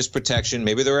 Maybe they were just protection,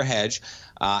 maybe they were a hedge,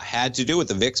 had to do with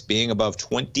the VIX being above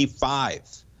 25.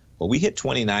 Well, we hit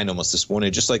 29 almost this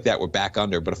morning. Just like that, we're back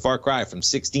under, but a far cry from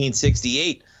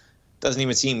 1668. Doesn't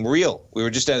even seem real. We were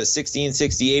just at a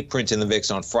 1668 print in the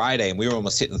VIX on Friday, and we were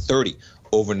almost hitting 30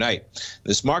 overnight.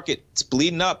 This market, it's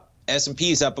bleeding up.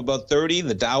 S&P is up about 30.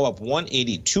 The Dow up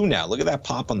 182 now. Look at that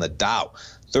pop on the Dow.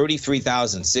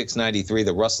 33,693.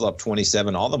 The Russell up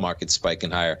 27. All the markets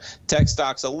spiking higher. Tech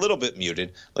stocks a little bit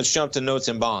muted. Let's jump to notes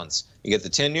and bonds. You get the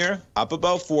 10-year up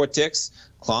about 4 ticks,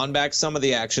 clawing back some of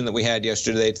the action that we had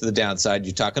yesterday to the downside.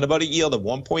 You're talking about a yield of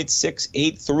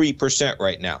 1.683%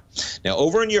 right now. Now,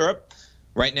 over in Europe,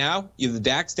 right now, you have the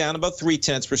DAX down about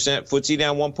 0.3%, FTSE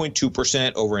down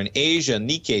 1.2%. Over in Asia,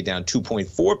 Nikkei down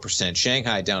 2.4%,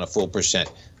 Shanghai down a full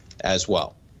percent as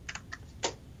well.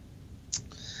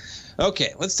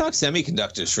 Okay, let's talk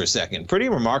semiconductors for a second. Pretty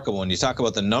remarkable when you talk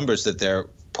about the numbers that they're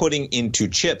putting into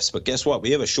chips. But guess what?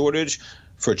 We have a shortage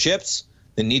for chips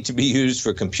that need to be used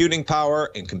for computing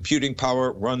power, and computing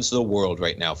power runs the world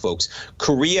right now, folks.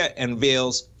 Korea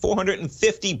unveils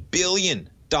 $450 billion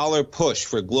push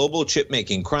for global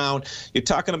chip-making crown. You're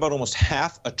talking about almost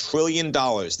 $500 billion.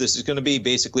 This is going to be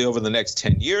basically over the next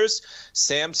 10 years.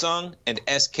 Samsung and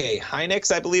SK Hynix,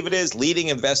 I believe it is, leading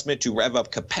investment to rev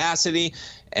up capacity.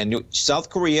 And South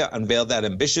Korea unveiled that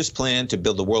ambitious plan to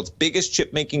build the world's biggest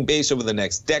chip-making base over the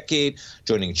next decade,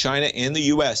 joining China and the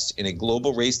U.S. in a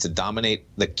global race to dominate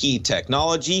the key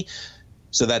technology.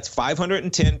 So that's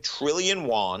 510 trillion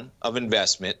won of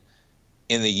investment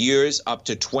in the years up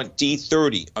to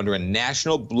 2030 under a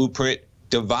national blueprint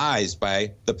devised by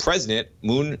the president,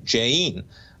 Moon Jae-in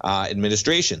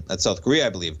administration. That's South Korea, I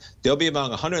believe. They'll be among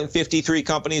 153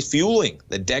 companies fueling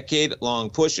the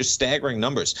decade-long push. Of staggering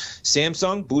numbers.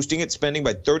 Samsung boosting its spending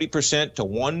by 30% to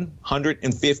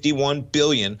 $151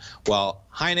 billion, while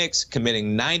Hynix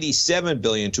committing $97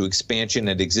 billion to expansion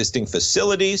at existing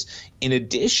facilities, in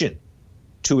addition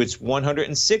to its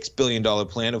 $106 billion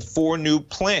plan of 4 new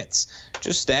plants.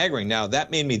 Just staggering. Now, that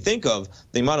made me think of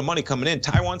the amount of money coming in.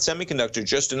 Taiwan Semiconductor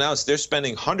just announced they're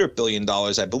spending $100 billion,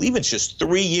 I believe it's just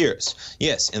 3 years.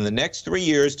 Yes, in the next 3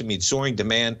 years to meet soaring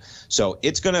demand. So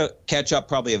it's going to catch up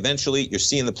probably eventually. You're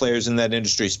seeing the players in that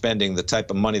industry spending the type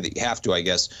of money that you have to, I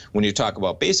guess, when you talk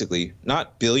about basically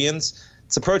not billions,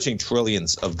 it's approaching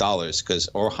trillions of dollars,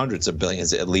 or hundreds of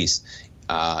billions at least,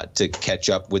 to catch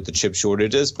up with the chip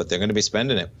shortages, but they're going to be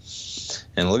spending it.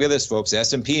 And look at this, folks.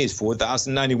 S&P is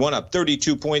 4,091, up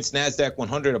 32 points. NASDAQ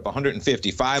 100 up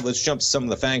 155. Let's jump to some of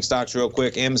the FANG stocks real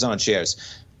quick. Amazon shares,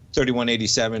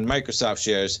 31.87. Microsoft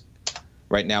shares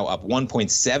right now up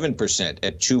 1.7%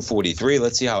 at 243.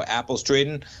 Let's see how Apple's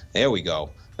trading. There we go.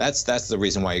 That's the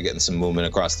reason why you're getting some movement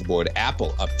across the board.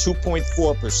 Apple up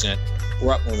 2.4%.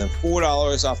 We're up more than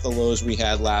 $4 off the lows we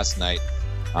had last night.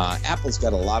 Apple's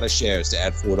got a lot of shares to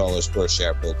add $4 per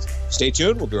share, folks. Stay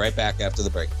tuned. We'll be right back after the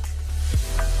break.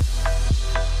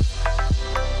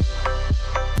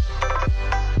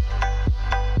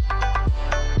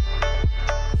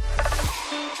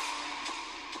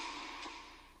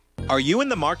 Are you in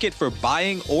the market for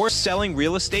buying or selling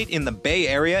real estate in the Bay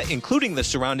Area, including the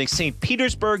surrounding St.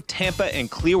 Petersburg, Tampa,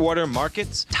 and Clearwater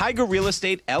markets? Tiger Real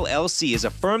Estate LLC is a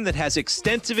firm that has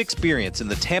extensive experience in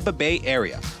the Tampa Bay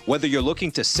area. Whether you're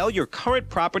looking to sell your current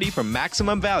property for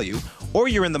maximum value, or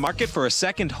you're in the market for a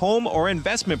second home or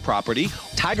investment property,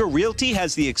 Tiger Realty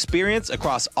has the experience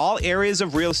across all areas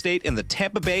of real estate in the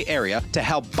Tampa Bay area to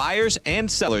help buyers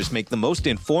and sellers make the most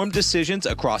informed decisions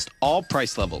across all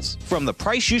price levels. From the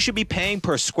price you should be paying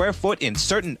per square foot in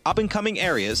certain up-and-coming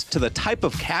areas to the type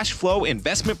of cash flow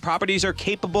investment properties are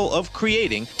capable of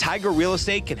creating, Tiger Real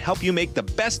Estate can help you make the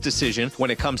best decision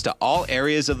when it comes to all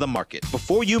areas of the market.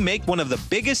 Before you make one of the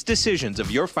biggest decisions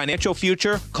of your financial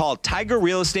future, call Tiger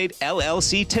Real Estate LLC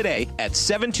today at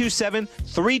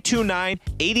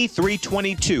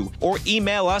 727-329-8322 or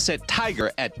email us at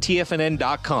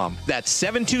tiger@tfnn.com. That's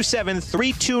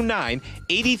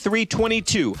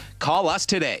 727-329-8322. Call us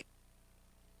today.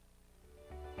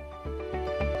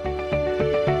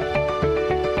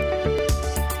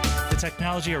 The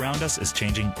technology around us is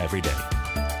changing every day.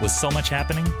 With so much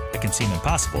happening, it can seem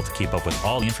impossible to keep up with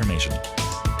all the information.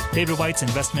 David White's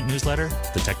investment newsletter,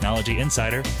 The Technology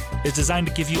Insider, is designed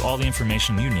to give you all the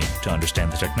information you need to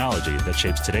understand the technology that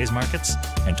shapes today's markets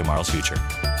and tomorrow's future.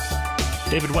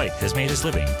 David White has made his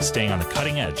living staying on the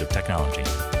cutting edge of technology.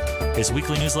 His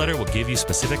weekly newsletter will give you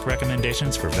specific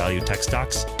recommendations for value tech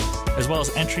stocks, as well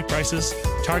as entry prices,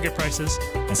 target prices,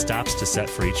 and stops to set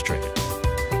for each trade.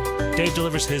 Dave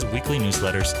delivers his weekly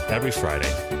newsletters every Friday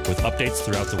with updates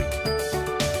throughout the week.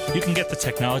 You can get the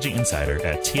Technology Insider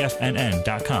at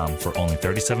TFNN.com for only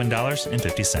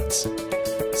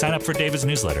 $37.50. Sign up for David's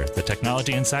newsletter, The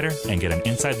Technology Insider, and get an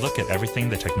inside look at everything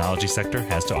the technology sector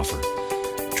has to offer.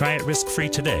 Try it risk-free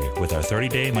today with our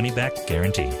 30-day money-back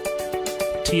guarantee.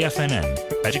 TFNN,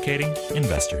 educating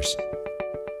investors.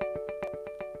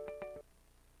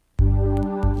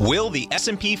 Will the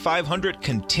S&P 500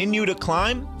 continue to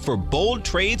climb? For bold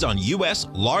trades on U.S.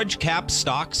 large-cap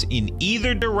stocks in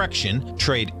either direction,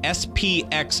 trade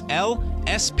SPXL,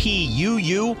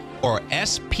 SPUU, or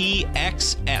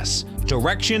SPXS.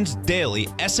 Directions Daily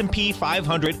S&P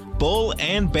 500 Bull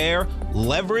and Bear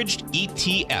Leveraged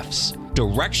ETFs.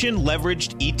 Direction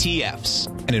Leveraged ETFs.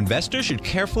 An investor should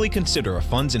carefully consider a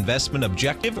fund's investment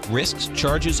objective, risks,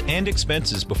 charges, and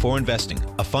expenses before investing.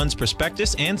 A fund's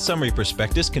prospectus and summary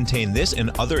prospectus contain this and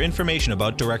other information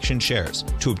about Direction shares.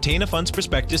 To obtain a fund's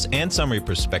prospectus and summary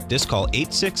prospectus, call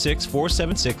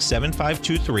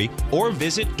 866-476-7523 or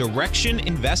visit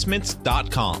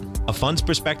directioninvestments.com. A fund's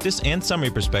prospectus and summary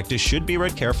prospectus should be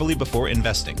read carefully before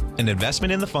investing. An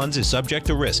investment in the funds is subject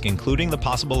to risk, including the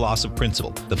possible loss of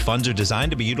principal. The funds are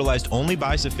designed to be utilized only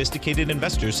by sophisticated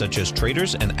investors such as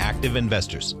traders and active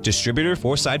investors. Distributor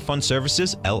Foreside Fund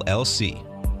Services, LLC.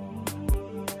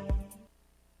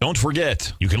 Don't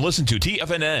forget, you can listen to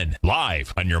TFNN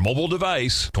live on your mobile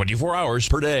device 24 hours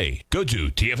per day. Go to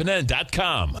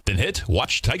TFNN.com, then hit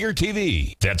Watch Tiger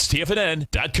TV. That's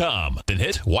TFNN.com, then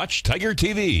hit Watch Tiger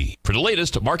TV for the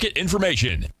latest market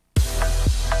information.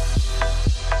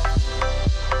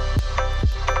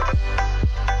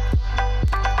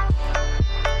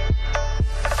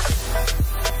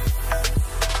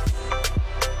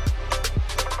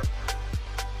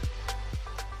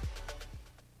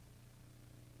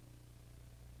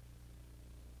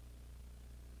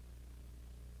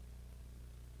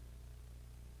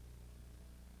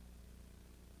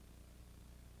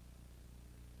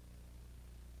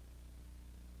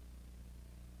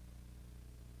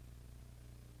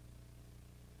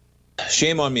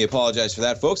 Shame on me. Apologize for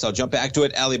that, folks. I'll jump back to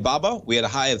it. Alibaba, we had a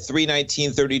high of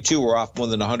 $319.32. We're off more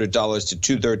than $100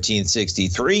 to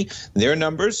 $213.63. Their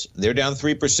numbers, they're down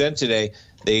 3% today.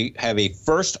 They have a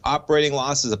first operating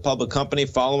loss as a public company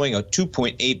following a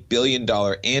 $2.8 billion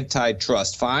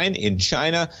antitrust fine in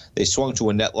China. They swung to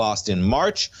a net loss in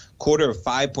March, quarter of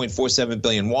 5.47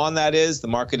 billion won, that is. The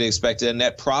market expected a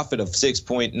net profit of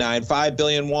 6.95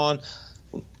 billion won.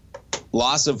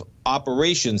 Loss of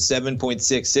operations,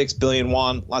 7.66 billion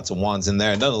won. Lots of wons in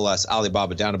there. Nonetheless,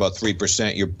 Alibaba down about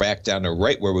 3%. You're back down to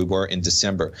right where we were in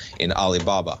December in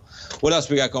Alibaba. What else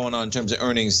we got going on in terms of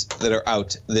earnings that are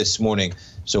out this morning?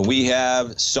 So we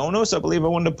have Sonos, I believe I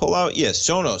wanted to pull out. Yes,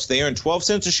 Sonos. They earned 12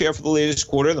 cents a share for the latest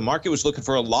quarter. The market was looking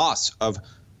for a loss of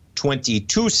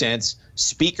 22 cents.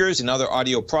 Speakers and other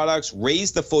audio products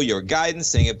raised the full year guidance,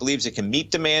 saying it believes it can meet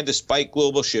demand despite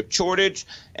global chip shortage,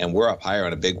 and we're up higher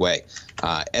in a big way.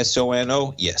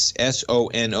 SONO, yes,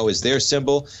 SONO is their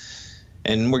symbol,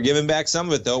 and we're giving back some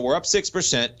of it, though. We're up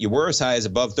 6%. You were as high as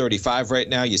above 35 right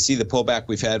now. You see the pullback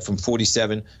we've had from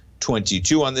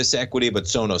 47.22 on this equity, but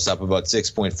Sonos up about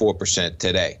 6.4%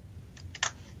 today.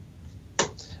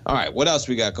 All right, what else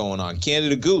we got going on?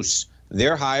 Canada Goose.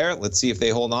 They're higher. Let's see if they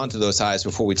hold on to those highs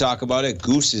before we talk about it.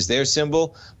 Goose is their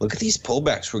symbol. Look at these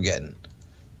pullbacks we're getting.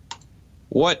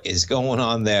 What is going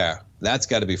on there? That's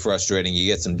got to be frustrating. You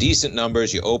get some decent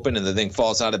numbers, you open, and the thing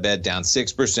falls out of bed, down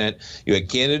 6%. You had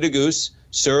Canada Goose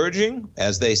surging,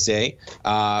 as they say.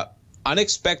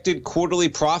 Unexpected quarterly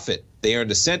profit. They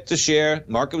earned a cent a share.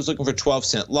 Market was looking for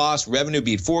 12-cent loss. Revenue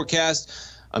beat forecast.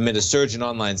 Amid a surge in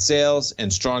online sales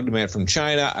and strong demand from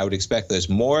China, I would expect there's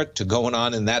more to going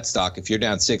on in that stock if you're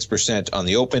down 6% on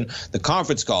the open. The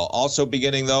conference call also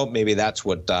beginning, though. Maybe that's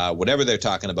what whatever they're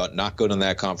talking about, not good on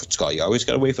that conference call. You always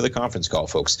got to wait for the conference call,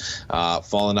 folks.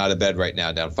 Falling out of bed right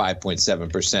now, down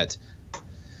 5.7%.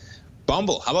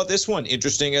 Bumble, how about this one?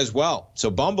 Interesting as well.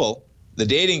 So Bumble, the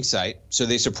dating site, so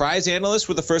they surprised analysts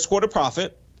with a first quarter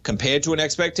profit compared to an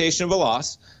expectation of a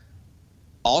loss.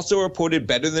 Also reported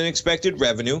better than expected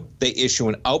revenue. They issue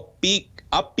an upbeat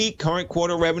current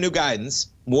quarter revenue guidance.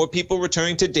 More people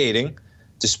returning to dating.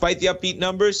 despite the upbeat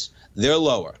numbers, they're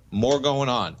lower. More going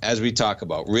on as we talk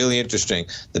about. Really interesting.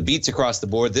 The beats across the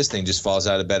board, this thing just falls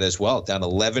out of bed as well. Down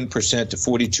 11% to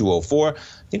 42.04. I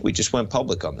think we just went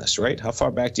public on this, right? How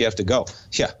far back do you have to go?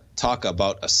 Yeah, talk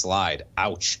about a slide.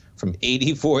 Ouch. From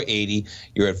 84.80,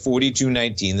 you're at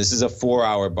 42.19. This is a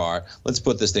 4-hour bar. Let's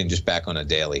put this thing just back on a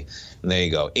daily. And there you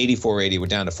go. 84.80, we're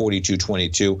down to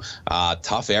 42.22.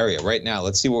 Tough area right now.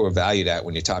 Let's see what we're valued at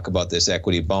when you talk about this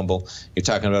equity Bumble. You're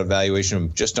talking about a valuation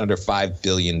of just under $5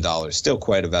 billion. Still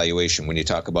quite a valuation when you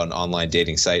talk about an online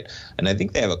dating site. And I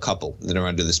think they have a couple that are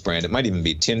under this brand. It might even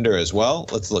be Tinder as well.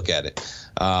 Let's look at it.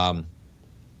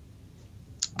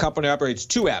 Company operates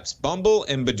 2 apps, Bumble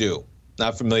and Badoo.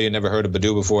 Not familiar, never heard of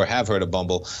Badoo before, have heard of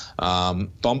Bumble.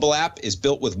 Bumble app is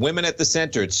built with women at the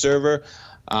center. Its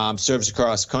serves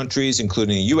across countries,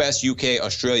 including the U.S., U.K.,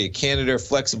 Australia, Canada,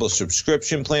 flexible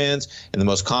subscription plans, and the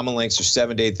most common lengths are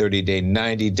 7-day, 30-day,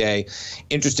 90-day.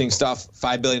 Interesting stuff.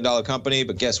 $5 billion company,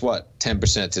 but guess what?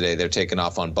 10% today. They're taking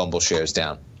off on Bumble shares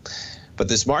down. But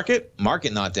this market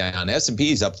not down.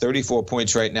 S&P is up 34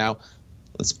 points right now.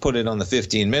 Let's put it on the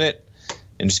 15-minute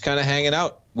and just kind of hanging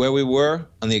out where we were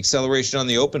on the acceleration on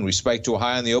the open. We spiked to a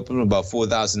high on the open of about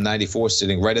 4,094,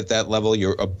 sitting right at that level.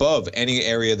 You're above any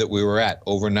area that we were at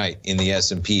overnight in the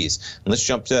S&Ps. And let's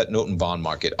jump to that note and bond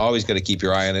market. Always got to keep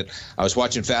your eye on it. I was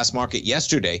watching Fast Market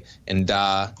yesterday, and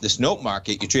this note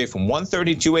market, you trade from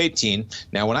 132.18.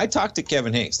 Now, when I talked to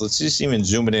Kevin Hanks, let's just even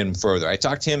zoom it in further. I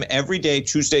talked to him every day,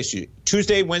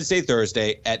 Tuesday, Wednesday,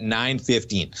 Thursday at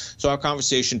 9:15. So our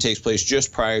conversation takes place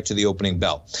just prior to the opening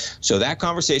bell. So that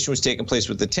conversation was taking place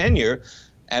with the 10-year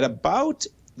at about,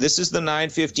 this is the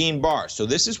 9:15 bar. So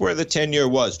this is where the 10-year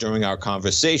was during our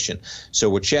conversation. So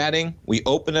we're chatting. We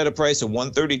open at a price of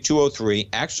 132.03,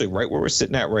 actually right where we're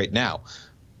sitting at right now.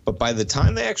 But by the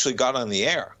time they actually got on the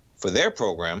air for their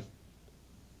program,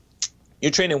 you're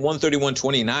trading at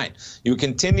 131.29. You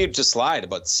continued to slide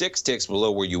about 6 ticks below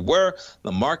where you were.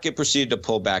 The market proceeded to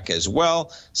pull back as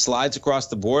well. Slides across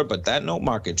the board, but that note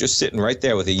market just sitting right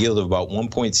there with a yield of about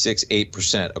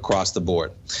 1.68% across the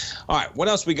board. All right, what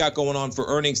else we got going on for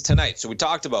earnings tonight? So we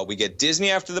talked about we get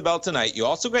Disney after the bell tonight. You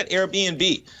also got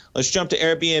Airbnb. Let's jump to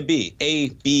Airbnb.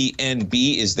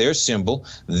 ABNB is their symbol.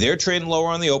 They're trading lower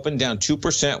on the open, down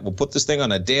 2%. We'll put this thing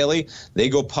on a daily. They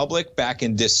go public back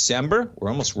in December.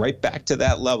 We're almost right back to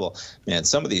that level. Man,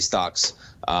 some of these stocks,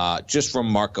 just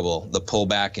remarkable, the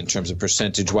pullback in terms of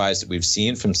percentage-wise that we've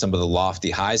seen from some of the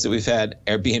lofty highs that we've had.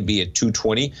 Airbnb at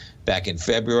 220 back in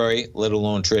February, let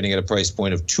alone trading at a price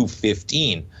point of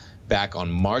 215 back on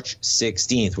March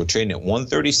 16th. We're trading at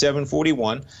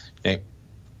 137.41. Okay.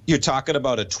 You're talking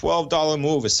about a $12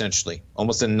 move, essentially,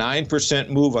 almost a 9%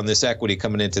 move on this equity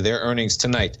coming into their earnings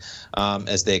tonight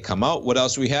as they come out. What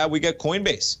else we have? We got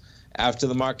Coinbase after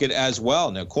the market as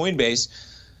well. Now, Coinbase,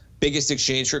 biggest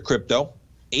exchange for crypto,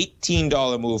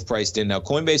 $18 move priced in. Now,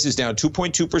 Coinbase is down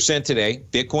 2.2% today.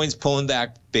 Bitcoin's pulling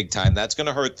back big time. That's going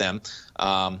to hurt them.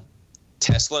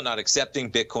 Tesla not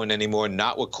accepting Bitcoin anymore,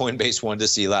 not what Coinbase wanted to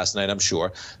see last night, I'm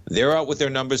sure. They're out with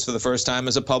their numbers for the first time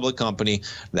as a public company.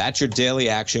 That's your daily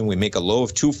action. We make a low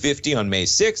of 250 on May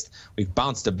 6th. We've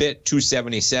bounced a bit,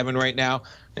 277 right now.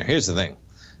 Now, here's the thing.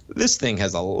 This thing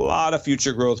has a lot of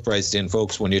future growth priced in,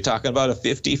 folks, when you're talking about a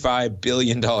 $55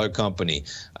 billion company.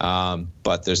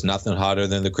 But there's nothing hotter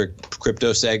than the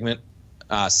crypto sector,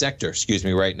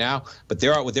 right now. But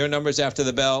they're out with their numbers after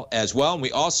the bell as well. And we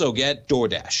also get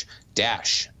DoorDash.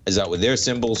 Dash is out with their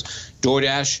symbols.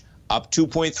 DoorDash up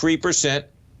 2.3%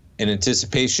 in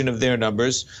anticipation of their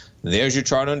numbers. There's your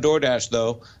chart on DoorDash,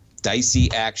 though. Dicey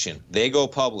action. They go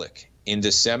public in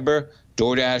December.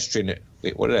 DoorDash,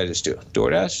 wait, what did I just do?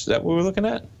 DoorDash, is that what we're looking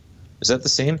at? Is that the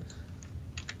same?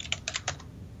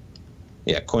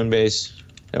 Yeah, Coinbase, is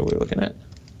that what we're looking at?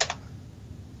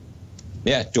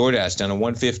 Yeah, DoorDash down to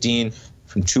 115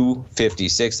 from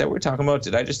 256. That we're talking about.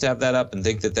 Did I just have that up and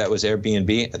think that was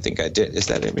Airbnb? I think I did. Is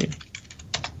that Airbnb?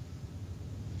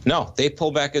 No, they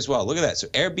pull back as well. Look at that. So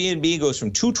Airbnb goes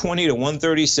from 220 to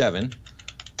 137,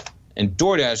 and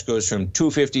DoorDash goes from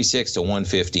 256 to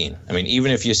 115. I mean,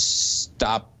 even if you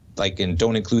stop and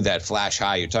don't include that flash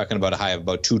high, you're talking about a high of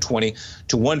about 220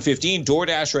 to 115.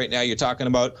 DoorDash right now, you're talking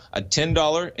about a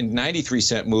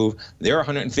 $10.93 move. They're a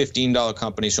 $115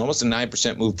 company, so almost a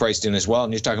 9% move priced in as well.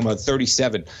 And you're talking about a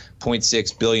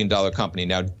 $37.6 billion company.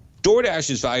 Now,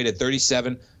 DoorDash is valued at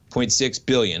 $37.6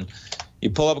 billion. You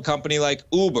pull up a company like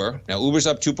Uber. Now, Uber's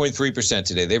up 2.3%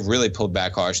 today. They've really pulled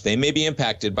back harsh. They may be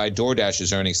impacted by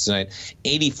DoorDash's earnings tonight.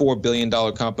 $84 billion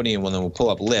company. And then we'll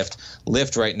pull up Lyft.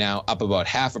 Lyft right now up about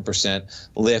 0.5%.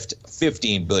 Lyft,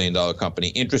 $15 billion company.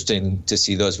 Interesting to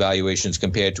see those valuations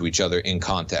compared to each other in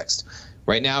context.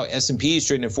 Right now, S&P is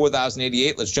trading at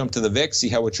 4,088. Let's jump to the VIX, see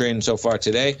how we're trading so far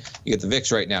today. You get the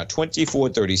VIX right now,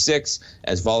 2436,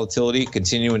 as volatility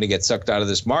continuing to get sucked out of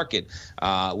this market.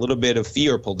 A little bit of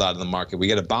fear pulled out of the market. We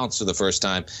get a bounce for the first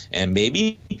time, and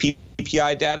maybe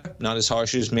PPI data, not as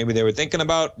harsh as maybe they were thinking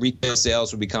about. Retail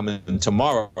sales will be coming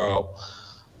tomorrow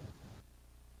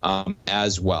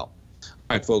as well. All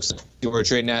right, folks, we're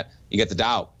trading at, you get the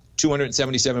Dow.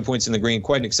 277 points in the green,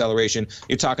 quite an acceleration.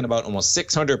 You're talking about almost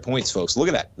 600 points, folks. Look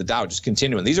at that. The Dow just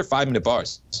continuing. These are 5-minute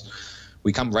bars.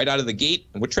 We come right out of the gate,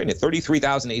 and we're trading at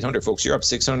 33,800, folks. You're up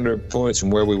 600 points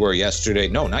from where we were yesterday.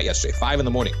 No, not yesterday. 5 in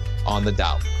the morning on the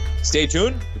Dow. Stay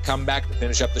tuned. We come back to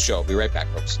finish up the show. Be right back,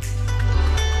 folks.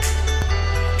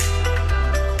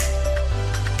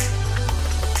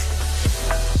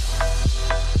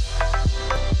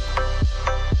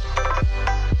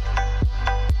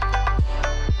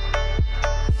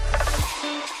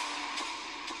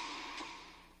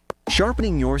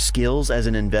 Sharpening your skills as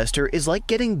an investor is like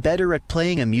getting better at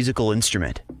playing a musical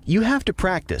instrument. You have to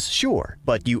practice, sure,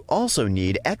 but you also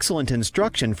need excellent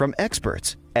instruction from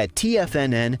experts. At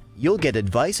TFNN, you'll get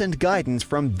advice and guidance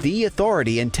from the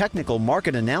authority in technical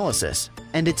market analysis.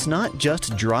 And it's not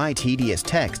just dry, tedious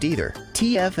text either.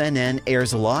 TFNN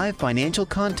airs live financial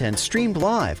content streamed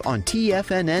live on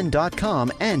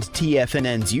TFNN.com and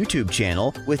TFNN's YouTube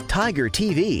channel with Tiger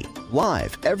TV,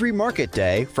 live every market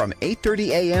day from 8:30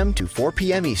 a.m. to 4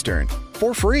 p.m. Eastern,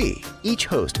 for free. Each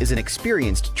host is an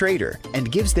experienced trader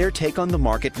and gives their take on the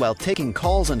market while taking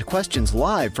calls and questions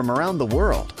live from around the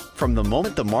world. From the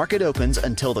moment the market opens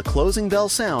until the closing bell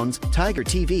sounds, Tiger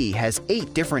TV has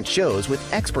 8 different shows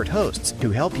with expert hosts who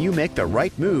help you make the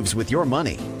right moves with your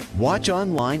money. Watch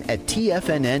online at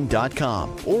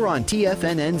TFNN.com or on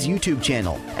TFNN's YouTube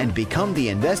channel and become the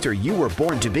investor you were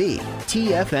born to be.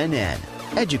 TFNN,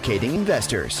 educating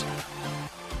investors.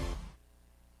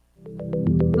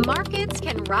 Markets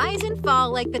can rise and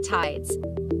fall like the tides.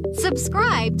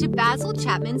 Subscribe to Basil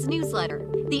Chapman's newsletter,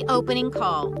 The Opening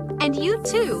Call, and you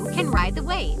too can ride the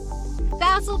wave.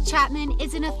 Basil Chapman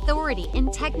is an authority in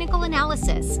technical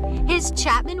analysis. His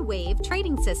Chapman Wave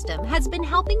trading system has been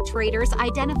helping traders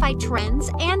identify trends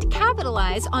and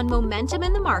capitalize on momentum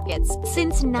in the markets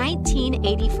since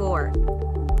 1984.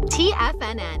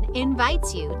 TFNN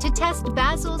invites you to test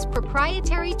Basil's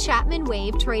proprietary Chapman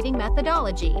Wave trading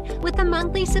methodology with a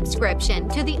monthly subscription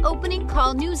to the Opening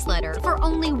Call newsletter for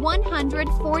only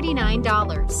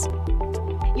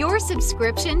 $149. Your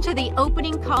subscription to the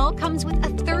Opening Call comes with a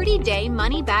 30-day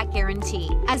money-back guarantee,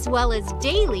 as well as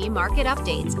daily market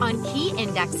updates on key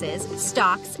indexes,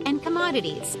 stocks, and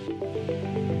commodities.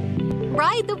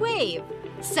 Ride the wave!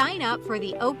 Sign up for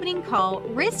the Opening Call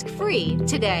risk-free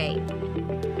today.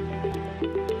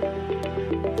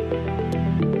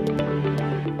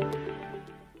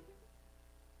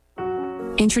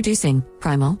 Introducing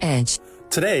Primal Edge.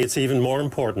 Today, it's even more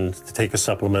important to take a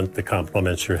supplement that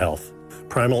complements your health.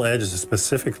 Primal Edge is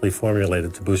specifically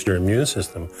formulated to boost your immune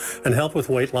system and help with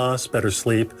weight loss, better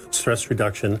sleep, stress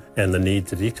reduction, and the need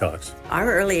to detox.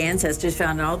 Our early ancestors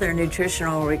found all their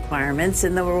nutritional requirements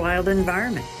in the wild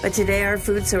environment. But today, our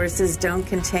food sources don't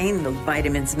contain the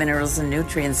vitamins, minerals, and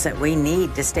nutrients that we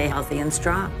need to stay healthy and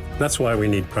strong. That's why we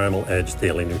need Primal Edge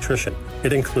Daily Nutrition.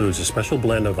 It includes a special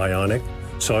blend of ionic,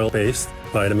 soil-based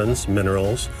vitamins,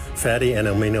 minerals, fatty and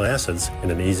amino acids in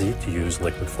an easy-to-use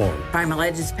liquid form. Primal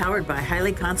Edge is powered by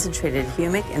highly concentrated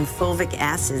humic and fulvic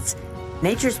acids,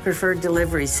 nature's preferred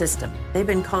delivery system. They've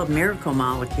been called miracle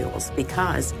molecules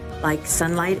because, like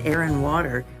sunlight, air, and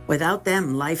water, without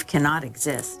them, life cannot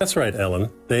exist. That's right,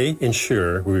 Ellen. They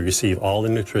ensure we receive all the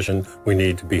nutrition we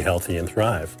need to be healthy and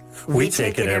thrive. We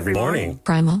take it every morning.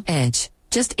 Primal Edge.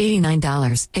 Just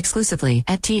 $89 exclusively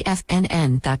at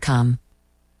TFNN.com.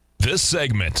 This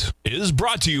segment is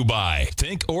brought to you by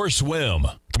Think or Swim.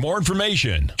 For more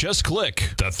information, just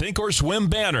click the Think or Swim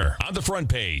banner on the front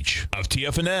page of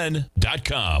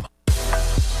TFNN.com.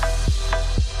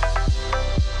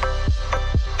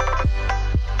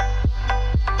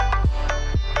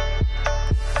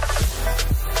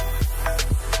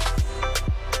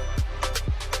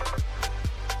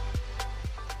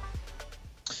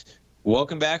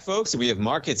 Welcome back, folks. We have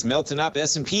markets melting up.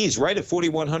 S&P is right at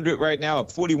 4,100 right now,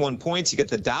 up 41 points. You get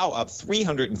the Dow up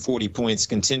 340 points,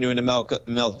 continuing to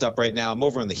melt up right now. I'm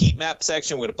over in the heat map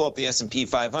section. We're going to pull up the S&P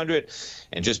 500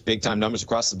 and just big-time numbers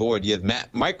across the board. You have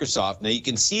Microsoft. Now, you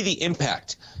can see the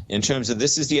impact in terms of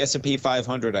this is the S&P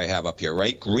 500 I have up here,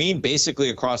 right? Green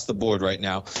basically across the board right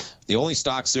now. The only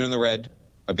stocks that are in the red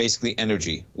are basically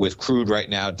energy, with crude right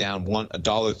now down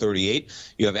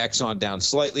 $1.38. You have Exxon down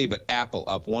slightly, but Apple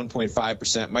up 1.5%,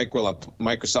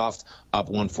 Microsoft up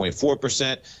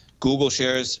 1.4%. Google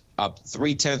shares up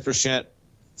 0.3%.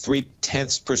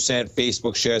 0.3%.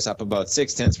 Facebook shares up about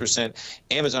 0.6%.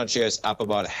 Amazon shares up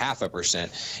about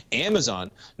 0.5%.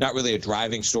 Amazon, not really a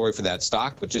driving story for that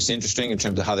stock, but just interesting in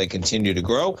terms of how they continue to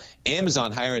grow.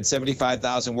 Amazon hiring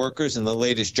 75,000 workers in the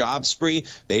latest job spree.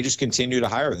 They just continue to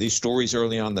hire. These stories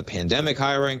early on the pandemic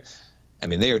hiring, I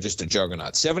mean, they are just a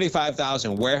juggernaut.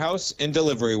 75,000 warehouse and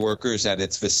delivery workers at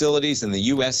its facilities in the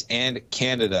U.S. and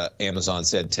Canada, Amazon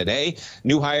said today.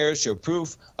 New hires show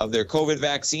proof of their COVID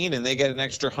vaccine, and they get an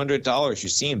extra $100. You're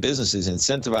seeing businesses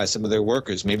incentivize some of their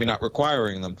workers, maybe not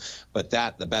requiring them, but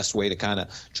the best way to kind of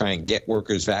try and get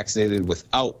workers vaccinated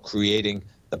without creating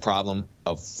the problem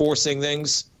of forcing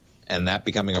things, and that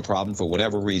becoming a problem for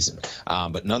whatever reason.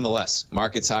 But nonetheless,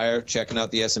 markets higher. Checking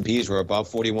out the S&Ps, we're above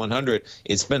 4,100.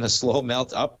 It's been a slow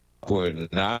melt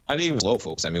upward, not even low,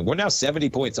 folks. I mean, we're now 70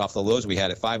 points off the lows we had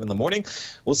at 5 in the morning.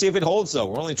 We'll see if it holds, though.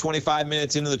 We're only 25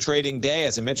 minutes into the trading day.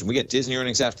 As I mentioned, we get Disney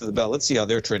earnings after the bell. Let's see how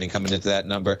they're trading coming into that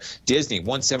number. Disney,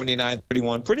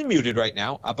 179.31, pretty muted right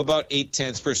now, up about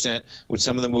 0.8% with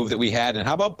some of the move that we had. And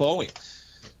how about Boeing?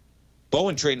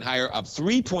 Boeing trading higher, up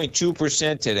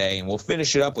 3.2% today, and we'll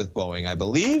finish it up with Boeing, I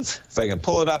believe. If I can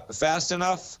pull it up fast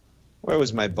enough. Where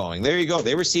was my Boeing? There you go.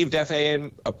 They received FAA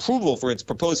approval for its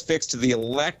proposed fix to the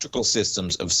electrical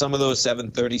systems of some of those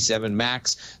 737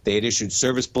 MAX. They had issued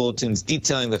service bulletins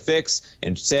detailing the fix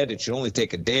and said it should only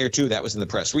take a day or two. That was in the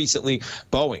press recently.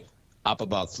 Boeing up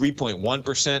about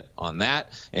 3.1% on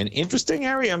that. An interesting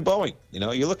area on Boeing. You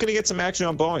know, you're looking to get some action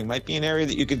on Boeing. Might be an area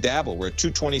that you could dabble. We're at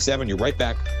 227. You're right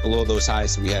back below those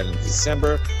highs we had in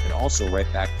December, and also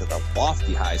right back to the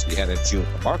lofty highs we had in June.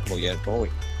 Remarkable, you had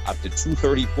Boeing up to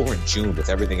 234 in June with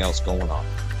everything else going on.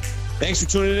 Thanks for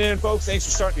tuning in, folks. Thanks for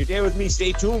starting your day with me.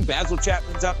 Stay tuned. Basil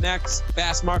Chapman's up next.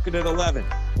 Fast Market at 11.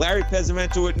 Larry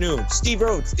Pesavento at noon. Steve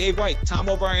Rhodes, Dave White, Tom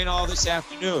O'Brien all this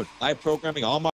afternoon. Live programming all